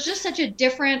 Yeah. So it's just such a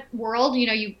different world,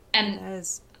 I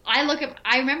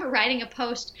remember writing a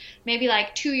post maybe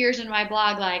 2 years into my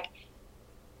blog,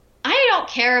 I don't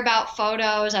care about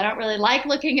photos. I don't really like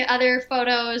looking at other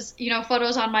photos,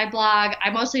 photos on my blog.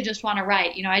 I mostly just want to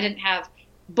write. I didn't have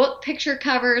book picture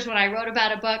covers when I wrote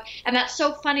about a book. And that's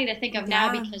so funny to think of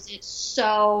now because it's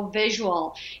so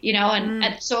visual,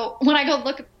 and so when I go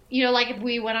look, if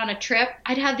we went on a trip,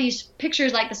 I'd have these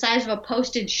pictures the size of a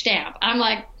postage stamp. I'm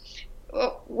like,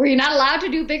 were you not allowed to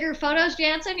do bigger photos,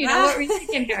 Jansen? What were you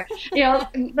thinking here?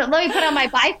 Let me put on my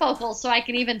bifocals so I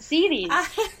can even see these.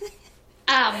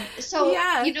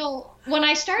 When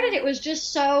I started, it was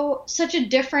just such a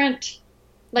different,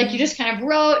 you just kind of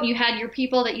wrote and you had your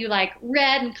people that you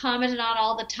read and commented on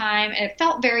all the time. And it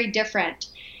felt very different.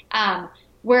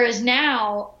 Whereas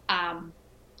now,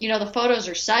 the photos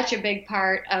are such a big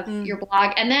part of your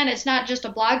blog. And then it's not just a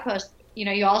blog post.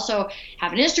 You also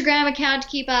have an Instagram account to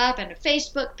keep up and a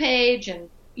Facebook page and,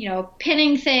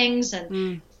 pinning things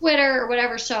and Twitter or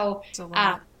whatever. So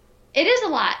it is a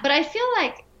lot. But I feel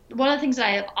like one of the things that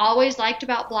I have always liked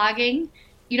about blogging,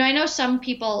 I know some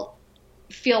people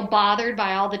feel bothered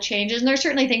by all the changes. And there's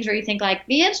certainly things where you think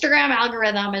the Instagram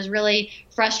algorithm is really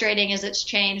frustrating as it's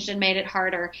changed and made it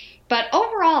harder. But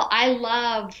overall, I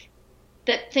love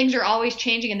that things are always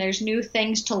changing and there's new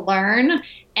things to learn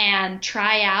and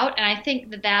try out. And I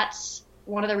think that that's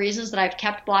one of the reasons that I've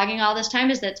kept blogging all this time,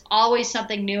 is that it's always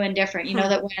something new and different.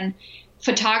 That when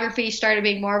photography started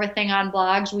being more of a thing on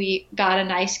blogs, we got a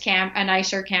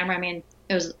nicer camera. I mean,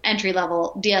 it was entry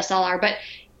level DSLR, but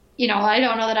I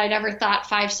don't know that I'd ever thought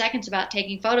 5 seconds about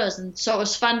taking photos. And so it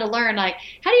was fun to learn, how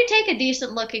do you take a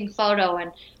decent looking photo?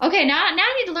 And okay, now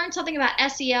I need to learn something about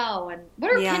SEO and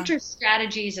what are Pinterest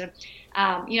strategies, and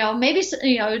maybe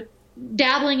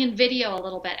dabbling in video a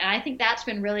little bit. And I think that's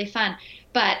been really fun.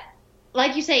 But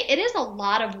like you say, it is a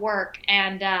lot of work.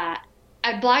 And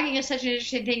blogging is such an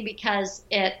interesting thing because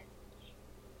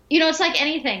it's like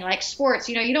anything, like sports.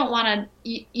 You don't want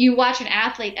to, you watch an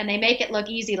athlete and they make it look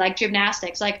easy, like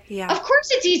gymnastics. Of course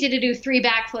it's easy to do 3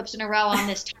 backflips in a row on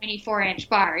this tiny 4-inch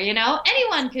bar,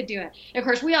 anyone could do it. And of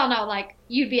course, we all know,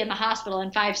 you'd be in the hospital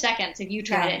in 5 seconds if you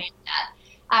tried any of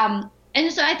that.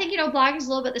 And so I think, blogging is a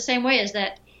little bit the same way, is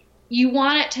that you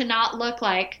want it to not look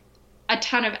like a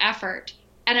ton of effort.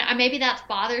 And maybe that's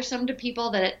bothersome to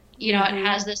people that, it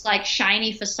has this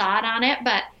shiny facade on it.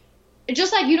 But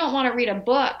just like you don't want to read a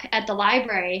book at the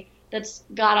library that's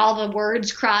got all the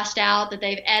words crossed out that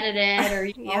they've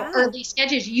edited or early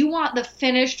sketches, you want the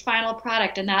finished final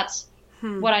product. And that's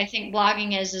what I think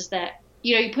blogging is that,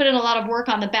 you put in a lot of work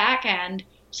on the back end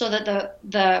so that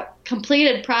the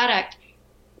completed product,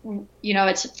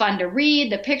 it's fun to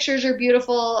read. The pictures are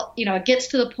beautiful. It gets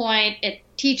to the point. It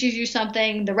teaches you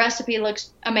something. The recipe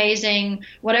looks amazing.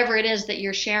 Whatever it is that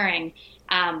you're sharing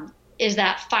is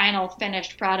that final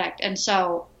finished product. And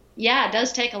so, it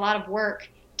does take a lot of work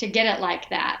to get it like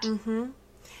that. Mm-hmm.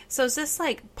 So is this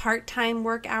part-time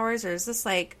work hours, or is this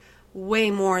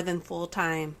way more than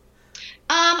full-time?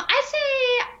 I'd say,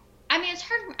 it's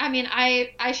hard.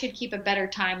 I should keep a better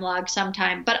time log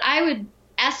sometime, but I would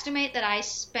estimate that I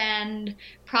spend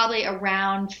probably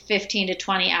around 15 to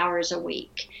 20 hours a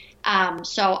week.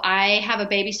 So I have a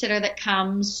babysitter that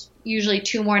comes usually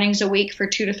 2 mornings a week for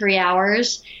 2 to 3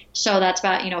 hours. So that's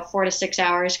about, 4 to 6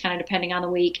 hours, kind of depending on the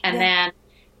week. And then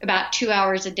about 2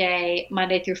 hours a day,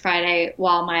 Monday through Friday,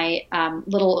 while my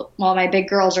while my big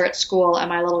girls are at school and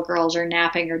my little girls are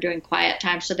napping or doing quiet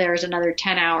time. So there's another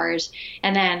 10 hours.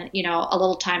 And then, a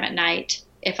little time at night.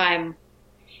 If I'm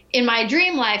in my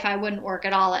dream life, I wouldn't work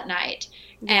at all at night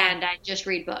and I just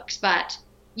read books. But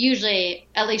usually,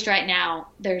 at least right now,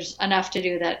 there's enough to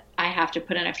do that I have to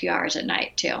put in a few hours at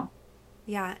night too.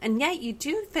 Yeah, and yet you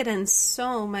do fit in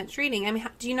so much reading. I mean,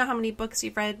 do you know how many books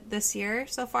you've read this year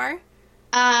so far?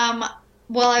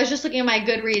 Well, I was just looking at my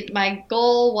Goodreads. My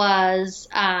goal was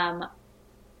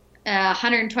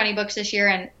 120 books this year,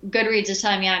 and Goodreads is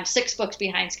telling me I'm 6 books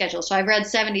behind schedule. So I've read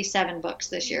 77 books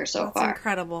this year so far. That's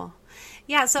incredible.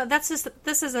 Yeah, so this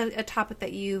is a topic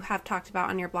that you have talked about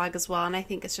on your blog as well, and I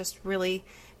think it's just really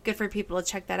good for people to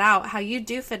check that out, how you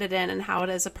do fit it in and how it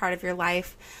is a part of your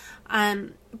life.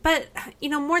 But,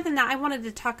 more than that, I wanted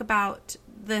to talk about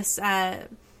this, how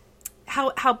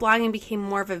blogging became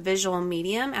more of a visual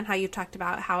medium and how you talked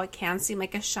about how it can seem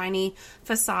like a shiny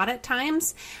facade at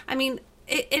times. I mean,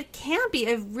 it can be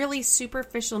a really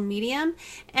superficial medium,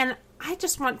 and I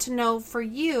just want to know, for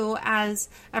you as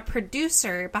a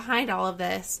producer behind all of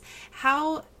this,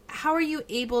 how are you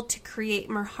able to create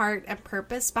more heart and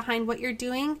purpose behind what you're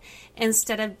doing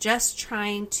instead of just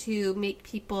trying to make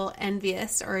people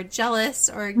envious or jealous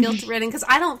or guilt-ridden? Because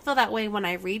I don't feel that way when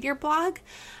I read your blog,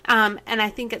 and I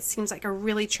think it seems like a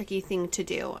really tricky thing to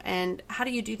do. And how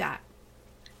do you do that?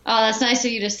 Oh, that's nice of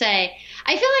you to say.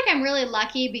 I feel like I'm really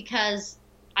lucky because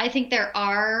I think there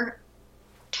are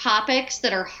topics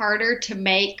that are harder to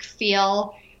make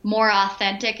feel more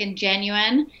authentic and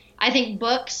genuine. I think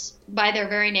books, by their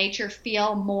very nature,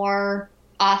 feel more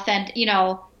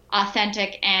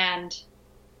authentic and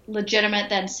legitimate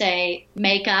than, say,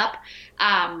 makeup.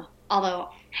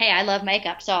 Although, hey, I love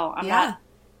makeup, so I'm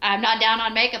not down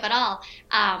on makeup at all.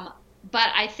 But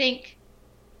I think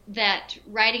that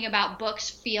writing about books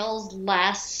feels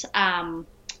less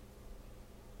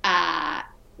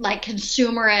like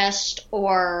consumerist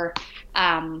or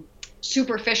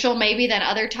superficial maybe than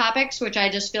other topics, which I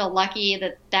just feel lucky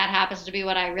that happens to be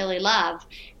what I really love.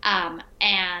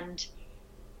 And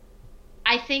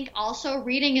I think also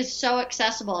reading is so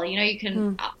accessible. You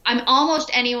can, almost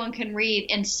anyone can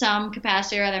read in some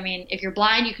capacity or other. I mean, if you're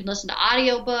blind, you can listen to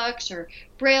audiobooks or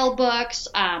Braille books.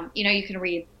 You can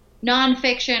read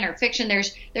nonfiction or fiction.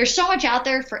 There's so much out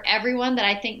there for everyone that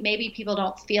I think maybe people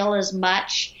don't feel as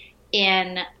much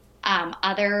in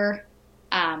other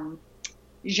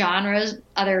genres,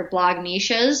 other blog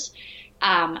niches.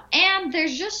 And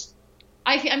there's just,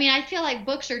 I feel like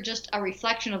books are just a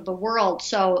reflection of the world.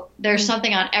 So there's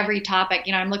something on every topic.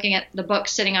 I'm looking at the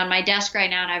books sitting on my desk right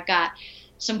now, and I've got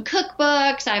some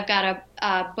cookbooks. I've got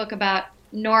a book about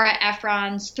Nora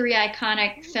Ephron's 3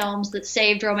 iconic films that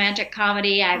saved romantic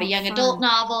comedy. I have a young adult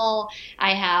novel.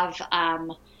 I have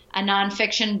a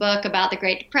nonfiction book about the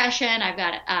Great Depression. I've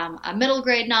got a middle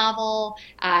grade novel.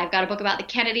 I've got a book about the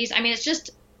Kennedys. I mean, it's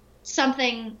just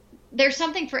there's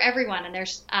something for everyone. And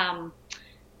there's,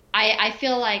 I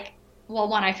feel like,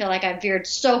 I feel like I've veered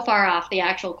so far off the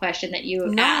actual question that you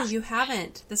asked. No, you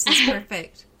haven't. This is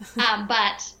perfect.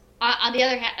 But on the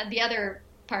other hand, the other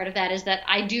part of that is that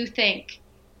I do think,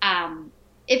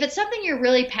 if it's something you're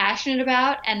really passionate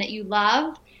about and that you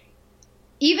love,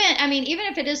 even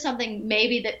if it is something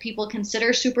maybe that people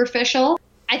consider superficial,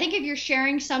 I think if you're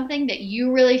sharing something that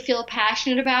you really feel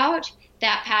passionate about,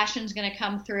 that passion's going to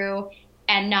come through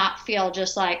and not feel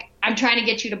just like I'm trying to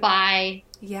get you to buy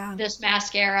this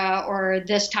mascara or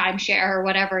this timeshare or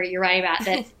whatever you're writing about.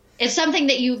 That it's something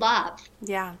that you love.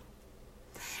 Yeah.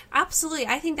 Absolutely.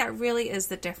 I think that really is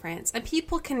the difference. And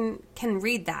people can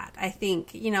read that, I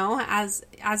think,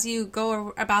 as you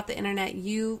go about the internet,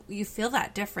 you feel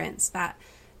that difference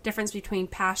between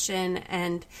passion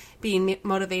and being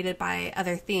motivated by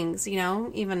other things,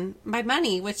 even by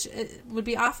money, which would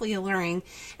be awfully alluring.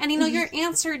 And, your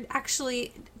answer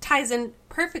actually ties in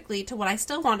perfectly to what I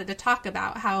still wanted to talk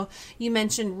about, how you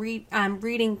mentioned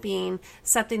reading being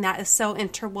something that is so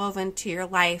interwoven to your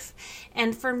life.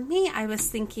 And for me, I was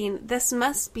thinking this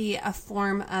must be a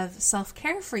form of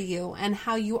self-care for you and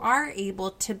how you are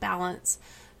able to balance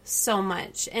so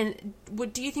much. And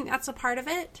do you think that's a part of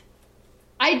it?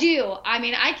 I do. I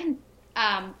mean, I can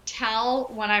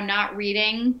tell when I'm not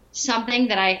reading something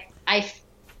that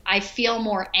I feel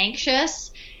more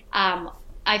anxious.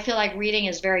 I feel like reading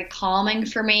is very calming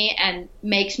for me and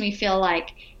makes me feel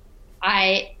like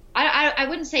I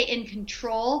wouldn't say in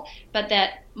control, but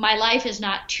that my life is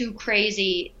not too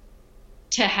crazy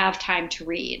to have time to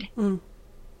read.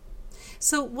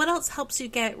 So what else helps you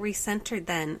get recentered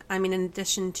then? I mean, in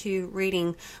addition to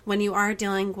reading, when you are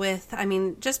dealing with, I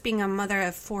mean, just being a mother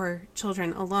of 4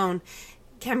 children alone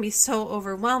can be so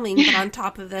overwhelming. But on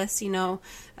top of this,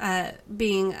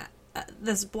 being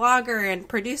this blogger and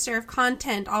producer of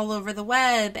content all over the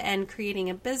web and creating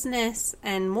a business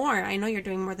and more. I know you're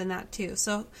doing more than that too.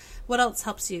 So what else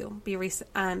helps you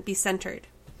be centered?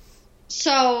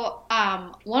 So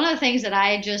one of the things that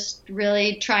I just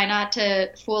really try not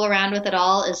to fool around with at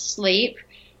all is sleep.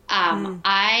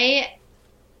 I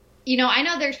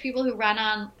know there's people who run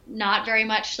on not very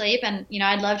much sleep, and,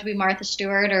 I'd love to be Martha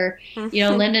Stewart or,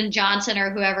 Lyndon Johnson or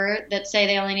whoever that say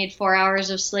they only need 4 hours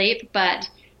of sleep, but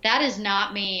that is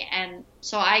not me. And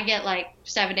so I get like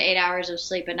 7 to 8 hours of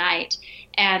sleep a night.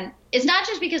 And it's not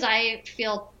just because I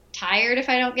feel tired if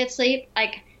I don't get sleep.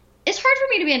 Like, it's hard for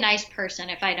me to be a nice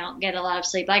person if I don't get a lot of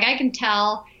sleep. Like, I can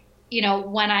tell,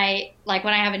 when I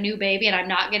have a new baby and I'm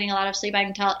not getting a lot of sleep, I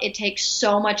can tell it takes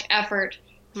so much effort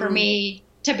for me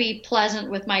to be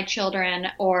pleasant with my children,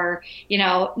 or,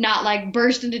 not like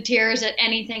burst into tears at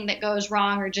anything that goes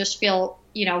wrong, or just feel,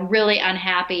 really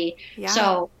unhappy. Yeah.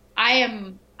 So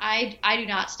I do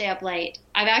not stay up late.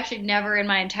 I've actually never in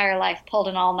my entire life pulled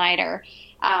an all-nighter.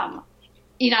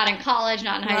 Not in college,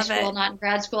 not in high school, not in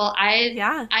grad school. I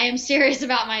am serious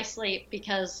about my sleep,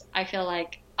 because I feel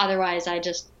like otherwise I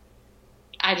just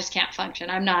can't function.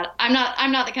 I'm not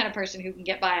the kind of person who can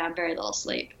get by on very little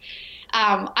sleep.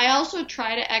 I also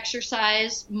try to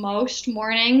exercise most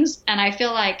mornings, and I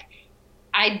feel like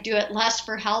I do it less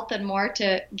for health and more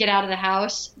to get out of the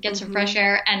house, get some fresh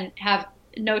air, and have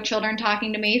no children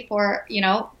talking to me for,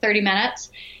 30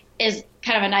 minutes is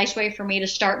kind of a nice way for me to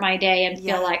start my day and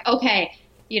feel like, okay,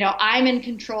 I'm in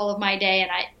control of my day.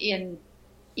 And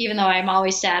even though I'm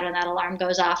always sad when that alarm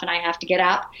goes off and I have to get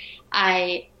up,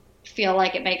 I feel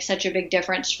like it makes such a big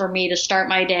difference for me to start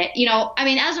my day.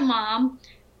 As a mom,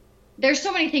 there's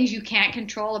so many things you can't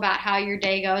control about how your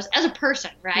day goes as a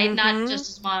person, right? Not just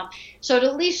as mom. So to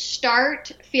at least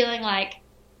start feeling like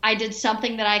I did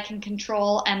something that I can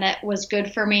control and that was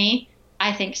good for me,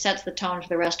 I think sets the tone for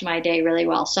the rest of my day really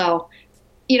well. So,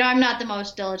 I'm not the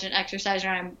most diligent exerciser.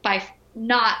 I'm by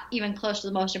not even close to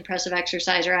the most impressive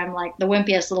exerciser. I'm like the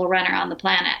wimpiest little runner on the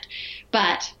planet.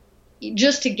 But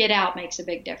just to get out makes a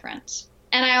big difference.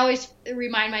 And I always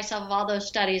remind myself of all those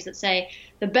studies that say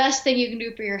the best thing you can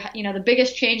do for your, the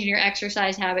biggest change in your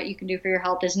exercise habit you can do for your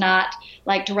health is not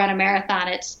like to run a marathon.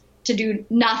 It's to do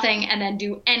nothing and then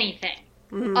do anything.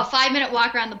 A 5-minute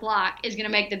walk around the block is going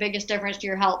to make the biggest difference to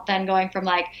your health than going from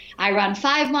like, I run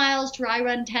 5 miles to I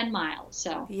run 10 miles.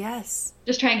 So yes,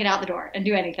 just try and get out the door and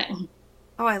do anything.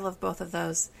 Oh, I love both of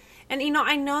those. And,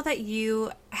 I know that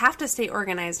you have to stay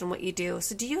organized in what you do.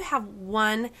 So do you have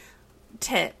one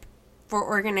tip for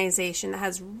organization that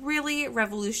has really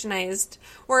revolutionized,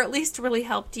 or at least really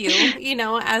helped you,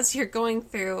 as you're going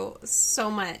through so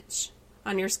much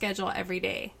on your schedule every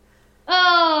day?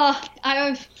 Oh,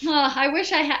 I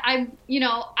wish I had. I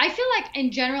feel like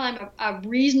in general I'm a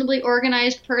reasonably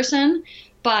organized person,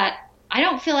 but I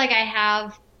don't feel like I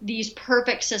have these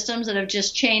perfect systems that have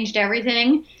just changed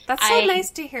everything. That's so nice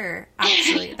to hear,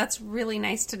 actually. That's really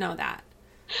nice to know that.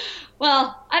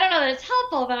 Well, I don't know that it's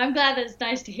helpful, but I'm glad that it's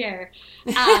nice to hear.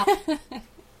 I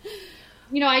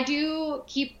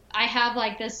have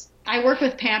like this, I work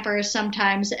with Pampers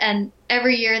sometimes, and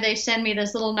every year they send me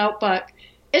this little notebook.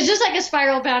 It's just like a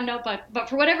spiral bound notebook, but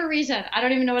for whatever reason, I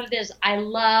don't even know what it is. I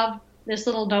love this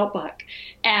little notebook.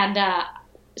 And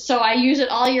so I use it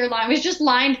all year long. It's just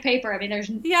lined paper. I mean, there's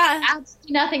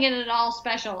absolutely nothing in it at all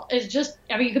special. It's just,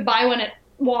 you could buy one at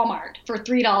Walmart for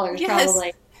 $3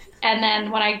 probably. And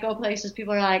then when I go places,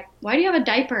 people are like, why do you have a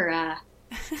diaper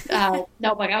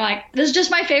notebook? I'm like, this is just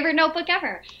my favorite notebook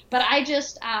ever. But I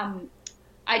just,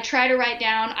 I try to write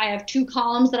down, I have 2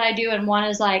 columns that I do, and one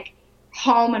is like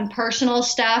home and personal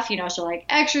stuff, so like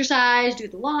exercise, do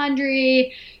the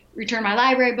laundry, return my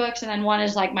library books, and then one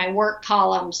is like my work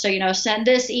column. So, send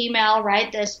this email,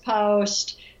 write this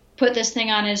post, put this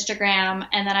thing on Instagram,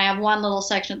 and then I have one little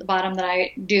section at the bottom that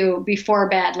I do before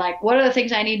bed, like what are the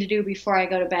things I need to do before I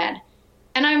go to bed.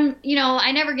 And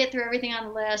I never get through everything on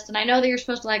the list, and I know that you're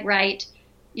supposed to like write,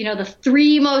 the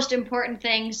 3 most important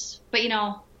things, but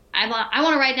I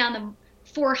want to write down the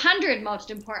 400 most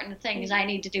important things I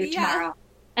need to do tomorrow.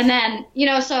 And then,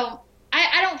 so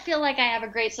I don't feel like I have a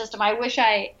great system. I wish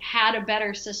I had a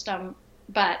better system,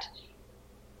 but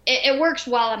it works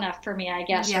well enough for me, I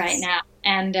guess, right now.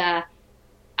 And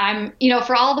I'm,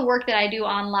 for all the work that I do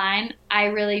online, I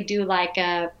really do like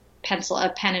a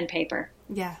pen and paper.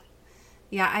 Yeah.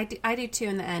 I do too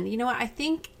in the end. I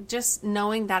think just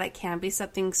knowing that it can be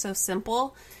something so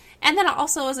simple And then it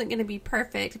also isn't going to be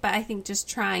perfect, but I think just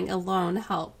trying alone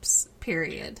helps,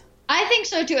 period. I think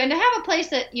so too. And to have a place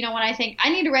that, when I think I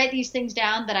need to write these things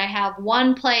down, that I have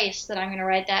one place that I'm going to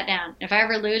write that down. If I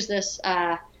ever lose this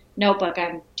notebook,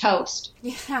 I'm toast.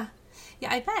 Yeah.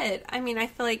 Yeah, I bet. I mean, I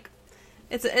feel like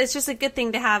it's just a good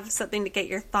thing to have something to get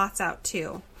your thoughts out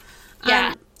too.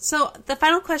 Yeah. So the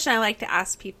final question I like to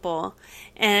ask people,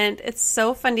 and it's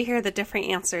so fun to hear the different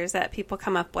answers that people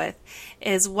come up with,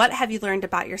 is what have you learned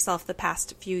about yourself the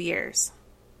past few years?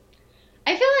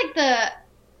 I feel like the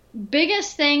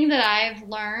biggest thing that I've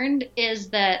learned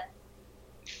is that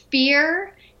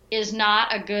fear is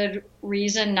not a good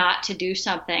reason not to do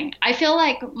something. I feel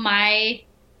like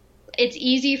it's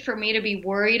easy for me to be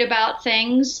worried about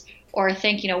things or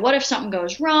think, what if something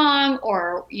goes wrong,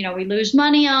 or, we lose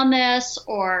money on this,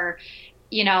 or,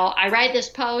 I write this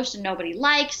post and nobody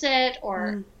likes it,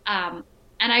 or, and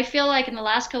I feel like in the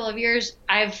last couple of years,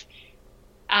 I've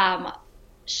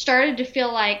started to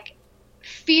feel like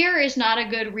fear is not a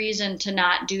good reason to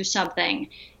not do something.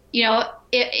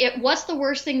 What's the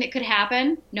worst thing that could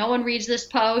happen? No one reads this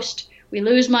post. We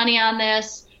lose money on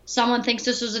this. Someone thinks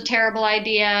this was a terrible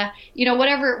idea.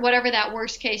 Whatever that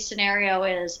worst case scenario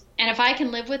is. And if I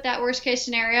can live with that worst case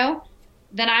scenario,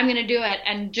 then I'm going to do it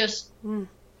and just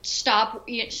stop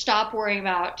worrying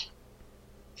about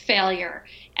failure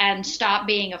and stop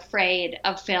being afraid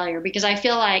of failure. Because I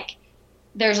feel like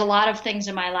there's a lot of things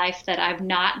in my life that I've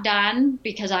not done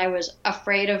because I was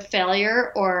afraid of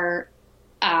failure, or,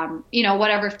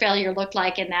 whatever failure looked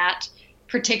like in that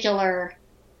particular,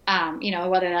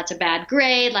 whether that's a bad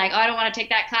grade, like, I don't want to take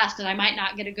that class because I might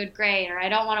not get a good grade, or I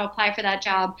don't want to apply for that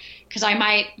job because I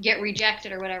might get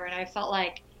rejected or whatever. And I felt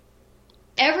like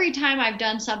every time I've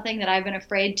done something that I've been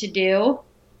afraid to do,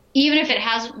 even if it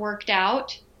hasn't worked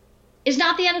out, is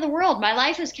not the end of the world. My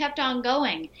life has kept on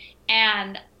going.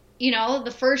 And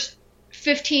the first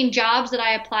 15 jobs that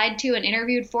I applied to and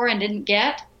interviewed for and didn't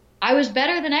get, I was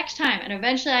better the next time. And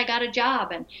eventually I got a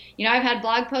job. And, I've had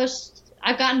blog posts.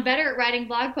 I've gotten better at writing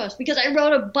blog posts because I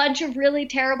wrote a bunch of really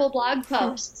terrible blog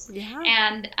posts. Yeah.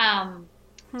 And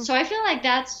so I feel like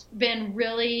that's been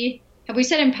really, have we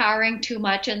said empowering too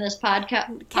much in this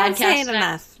podcast? Can't say it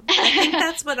enough. I think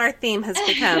that's what our theme has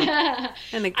become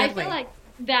in a good way. I feel like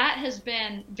that has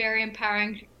been very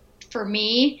empowering for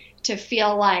me, to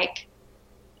feel like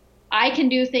I can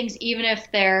do things even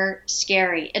if they're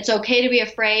scary. It's okay to be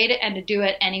afraid and to do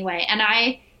it anyway. And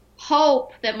I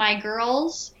hope that my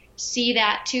girls see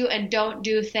that too and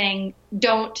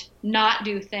don't not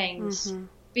do things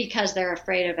because they're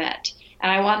afraid of it.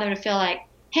 And I want them to feel like,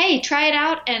 hey, try it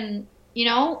out, and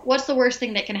what's the worst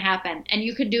thing that can happen? And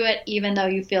you can do it even though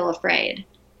you feel afraid.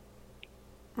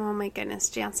 Oh my goodness,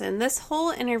 Jansen. This whole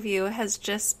interview has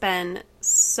just been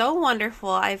so wonderful.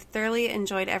 I've thoroughly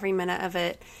enjoyed every minute of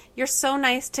it. You're so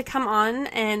nice to come on,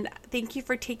 and thank you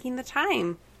for taking the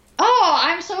time. Oh,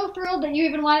 I'm so thrilled that you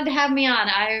even wanted to have me on.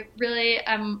 I really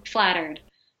am flattered.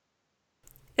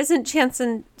 Isn't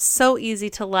Jansen so easy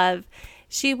to love?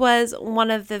 She was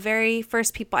one of the very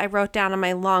first people I wrote down on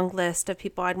my long list of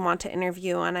people I'd want to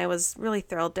interview, and I was really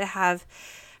thrilled to have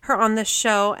her on the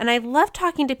show. And I love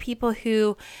talking to people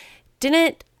who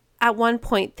didn't at one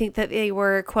point think that they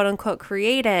were quote unquote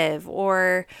creative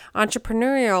or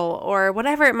entrepreneurial or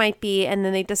whatever it might be, and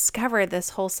then they discover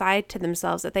this whole side to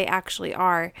themselves that they actually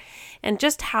are, and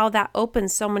just how that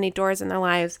opens so many doors in their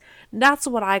lives. That's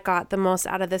what I got the most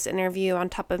out of this interview, on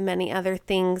top of many other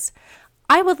things.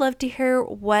 I would love to hear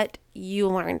what you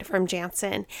learned from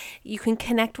Jansen. You can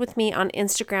connect with me on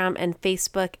Instagram and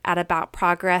Facebook at About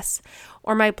Progress,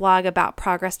 or my blog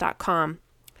aboutprogress.com.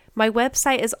 My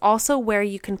website is also where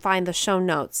you can find the show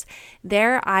notes.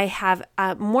 There I have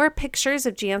more pictures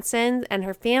of Jansen and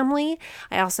her family.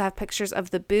 I also have pictures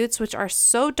of the boots, which are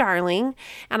so darling.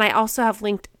 And I also have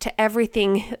linked to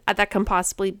everything that can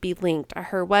possibly be linked.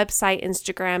 Her website,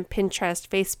 Instagram, Pinterest,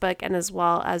 Facebook, and as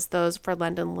well as those for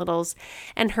London Littles,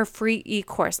 and her free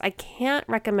e-course. I can't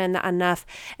recommend that enough,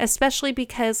 especially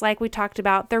because, like we talked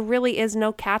about, there really is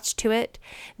no catch to it.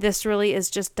 This really is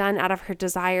just done out of her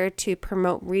desire to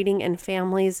promote reading in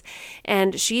families,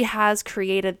 and she has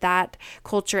created that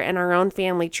culture in our own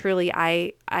family. Truly,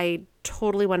 I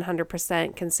totally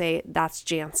 100% can say that's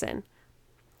Jansen.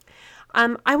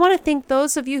 I want to thank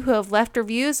those of you who have left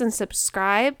reviews and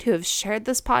subscribed, who have shared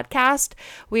this podcast.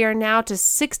 We are now to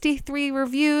 63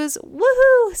 reviews.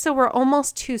 Woohoo! So we're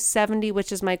almost to 70,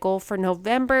 which is my goal for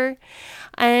November.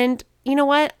 And you know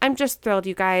what? I'm just thrilled,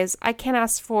 you guys. I can't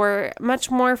ask for much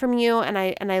more from you, and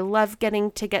I love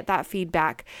getting that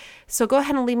feedback. So go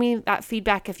ahead and leave me that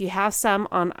feedback if you have some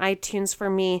on iTunes for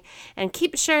me, and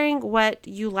keep sharing what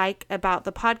you like about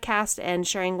the podcast and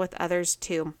sharing with others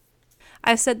too.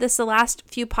 I've said this the last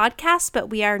few podcasts, but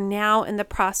we are now in the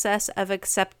process of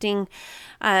accepting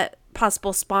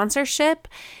possible sponsorship.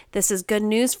 This is good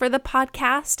news for the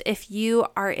podcast. If you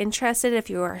are interested, if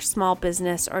you are a small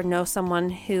business or know someone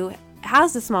who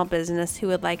has a small business who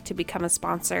would like to become a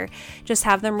sponsor, just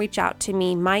have them reach out to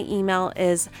me. My email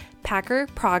is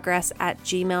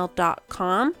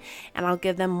packerprogress@gmail.com, and I'll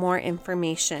give them more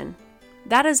information.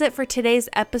 That is it for today's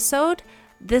episode.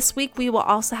 This week, we will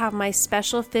also have my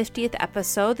special 50th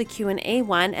episode, the Q&A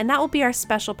one, and that will be our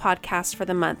special podcast for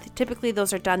the month. Typically,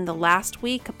 those are done the last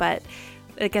week, but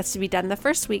it gets to be done the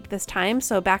first week this time,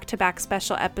 so back-to-back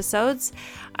special episodes.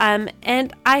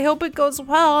 And I hope it goes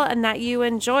well and that you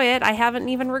enjoy it. I haven't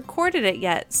even recorded it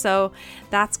yet, so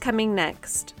that's coming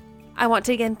next. I want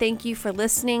to again thank you for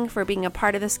listening, for being a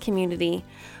part of this community.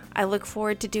 I look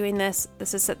forward to doing this.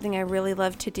 This is something I really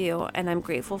love to do, and I'm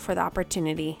grateful for the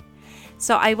opportunity.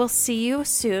 So I will see you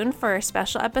soon for a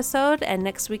special episode and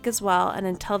next week as well. And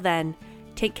until then,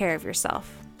 take care of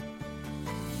yourself.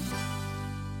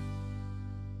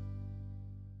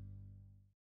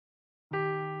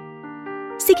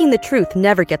 Seeking the truth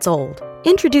never gets old.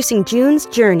 Introducing June's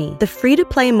Journey, the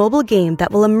free-to-play mobile game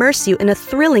that will immerse you in a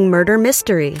thrilling murder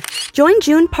mystery. Join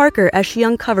June Parker as she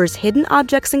uncovers hidden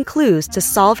objects and clues to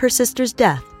solve her sister's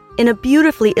death in a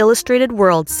beautifully illustrated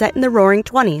world set in the Roaring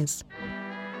 '20s.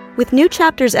 With new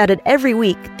chapters added every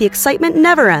week, the excitement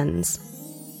never ends.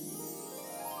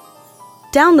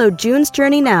 Download June's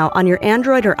Journey now on your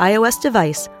Android or iOS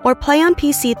device, or play on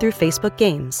PC through Facebook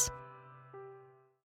Games.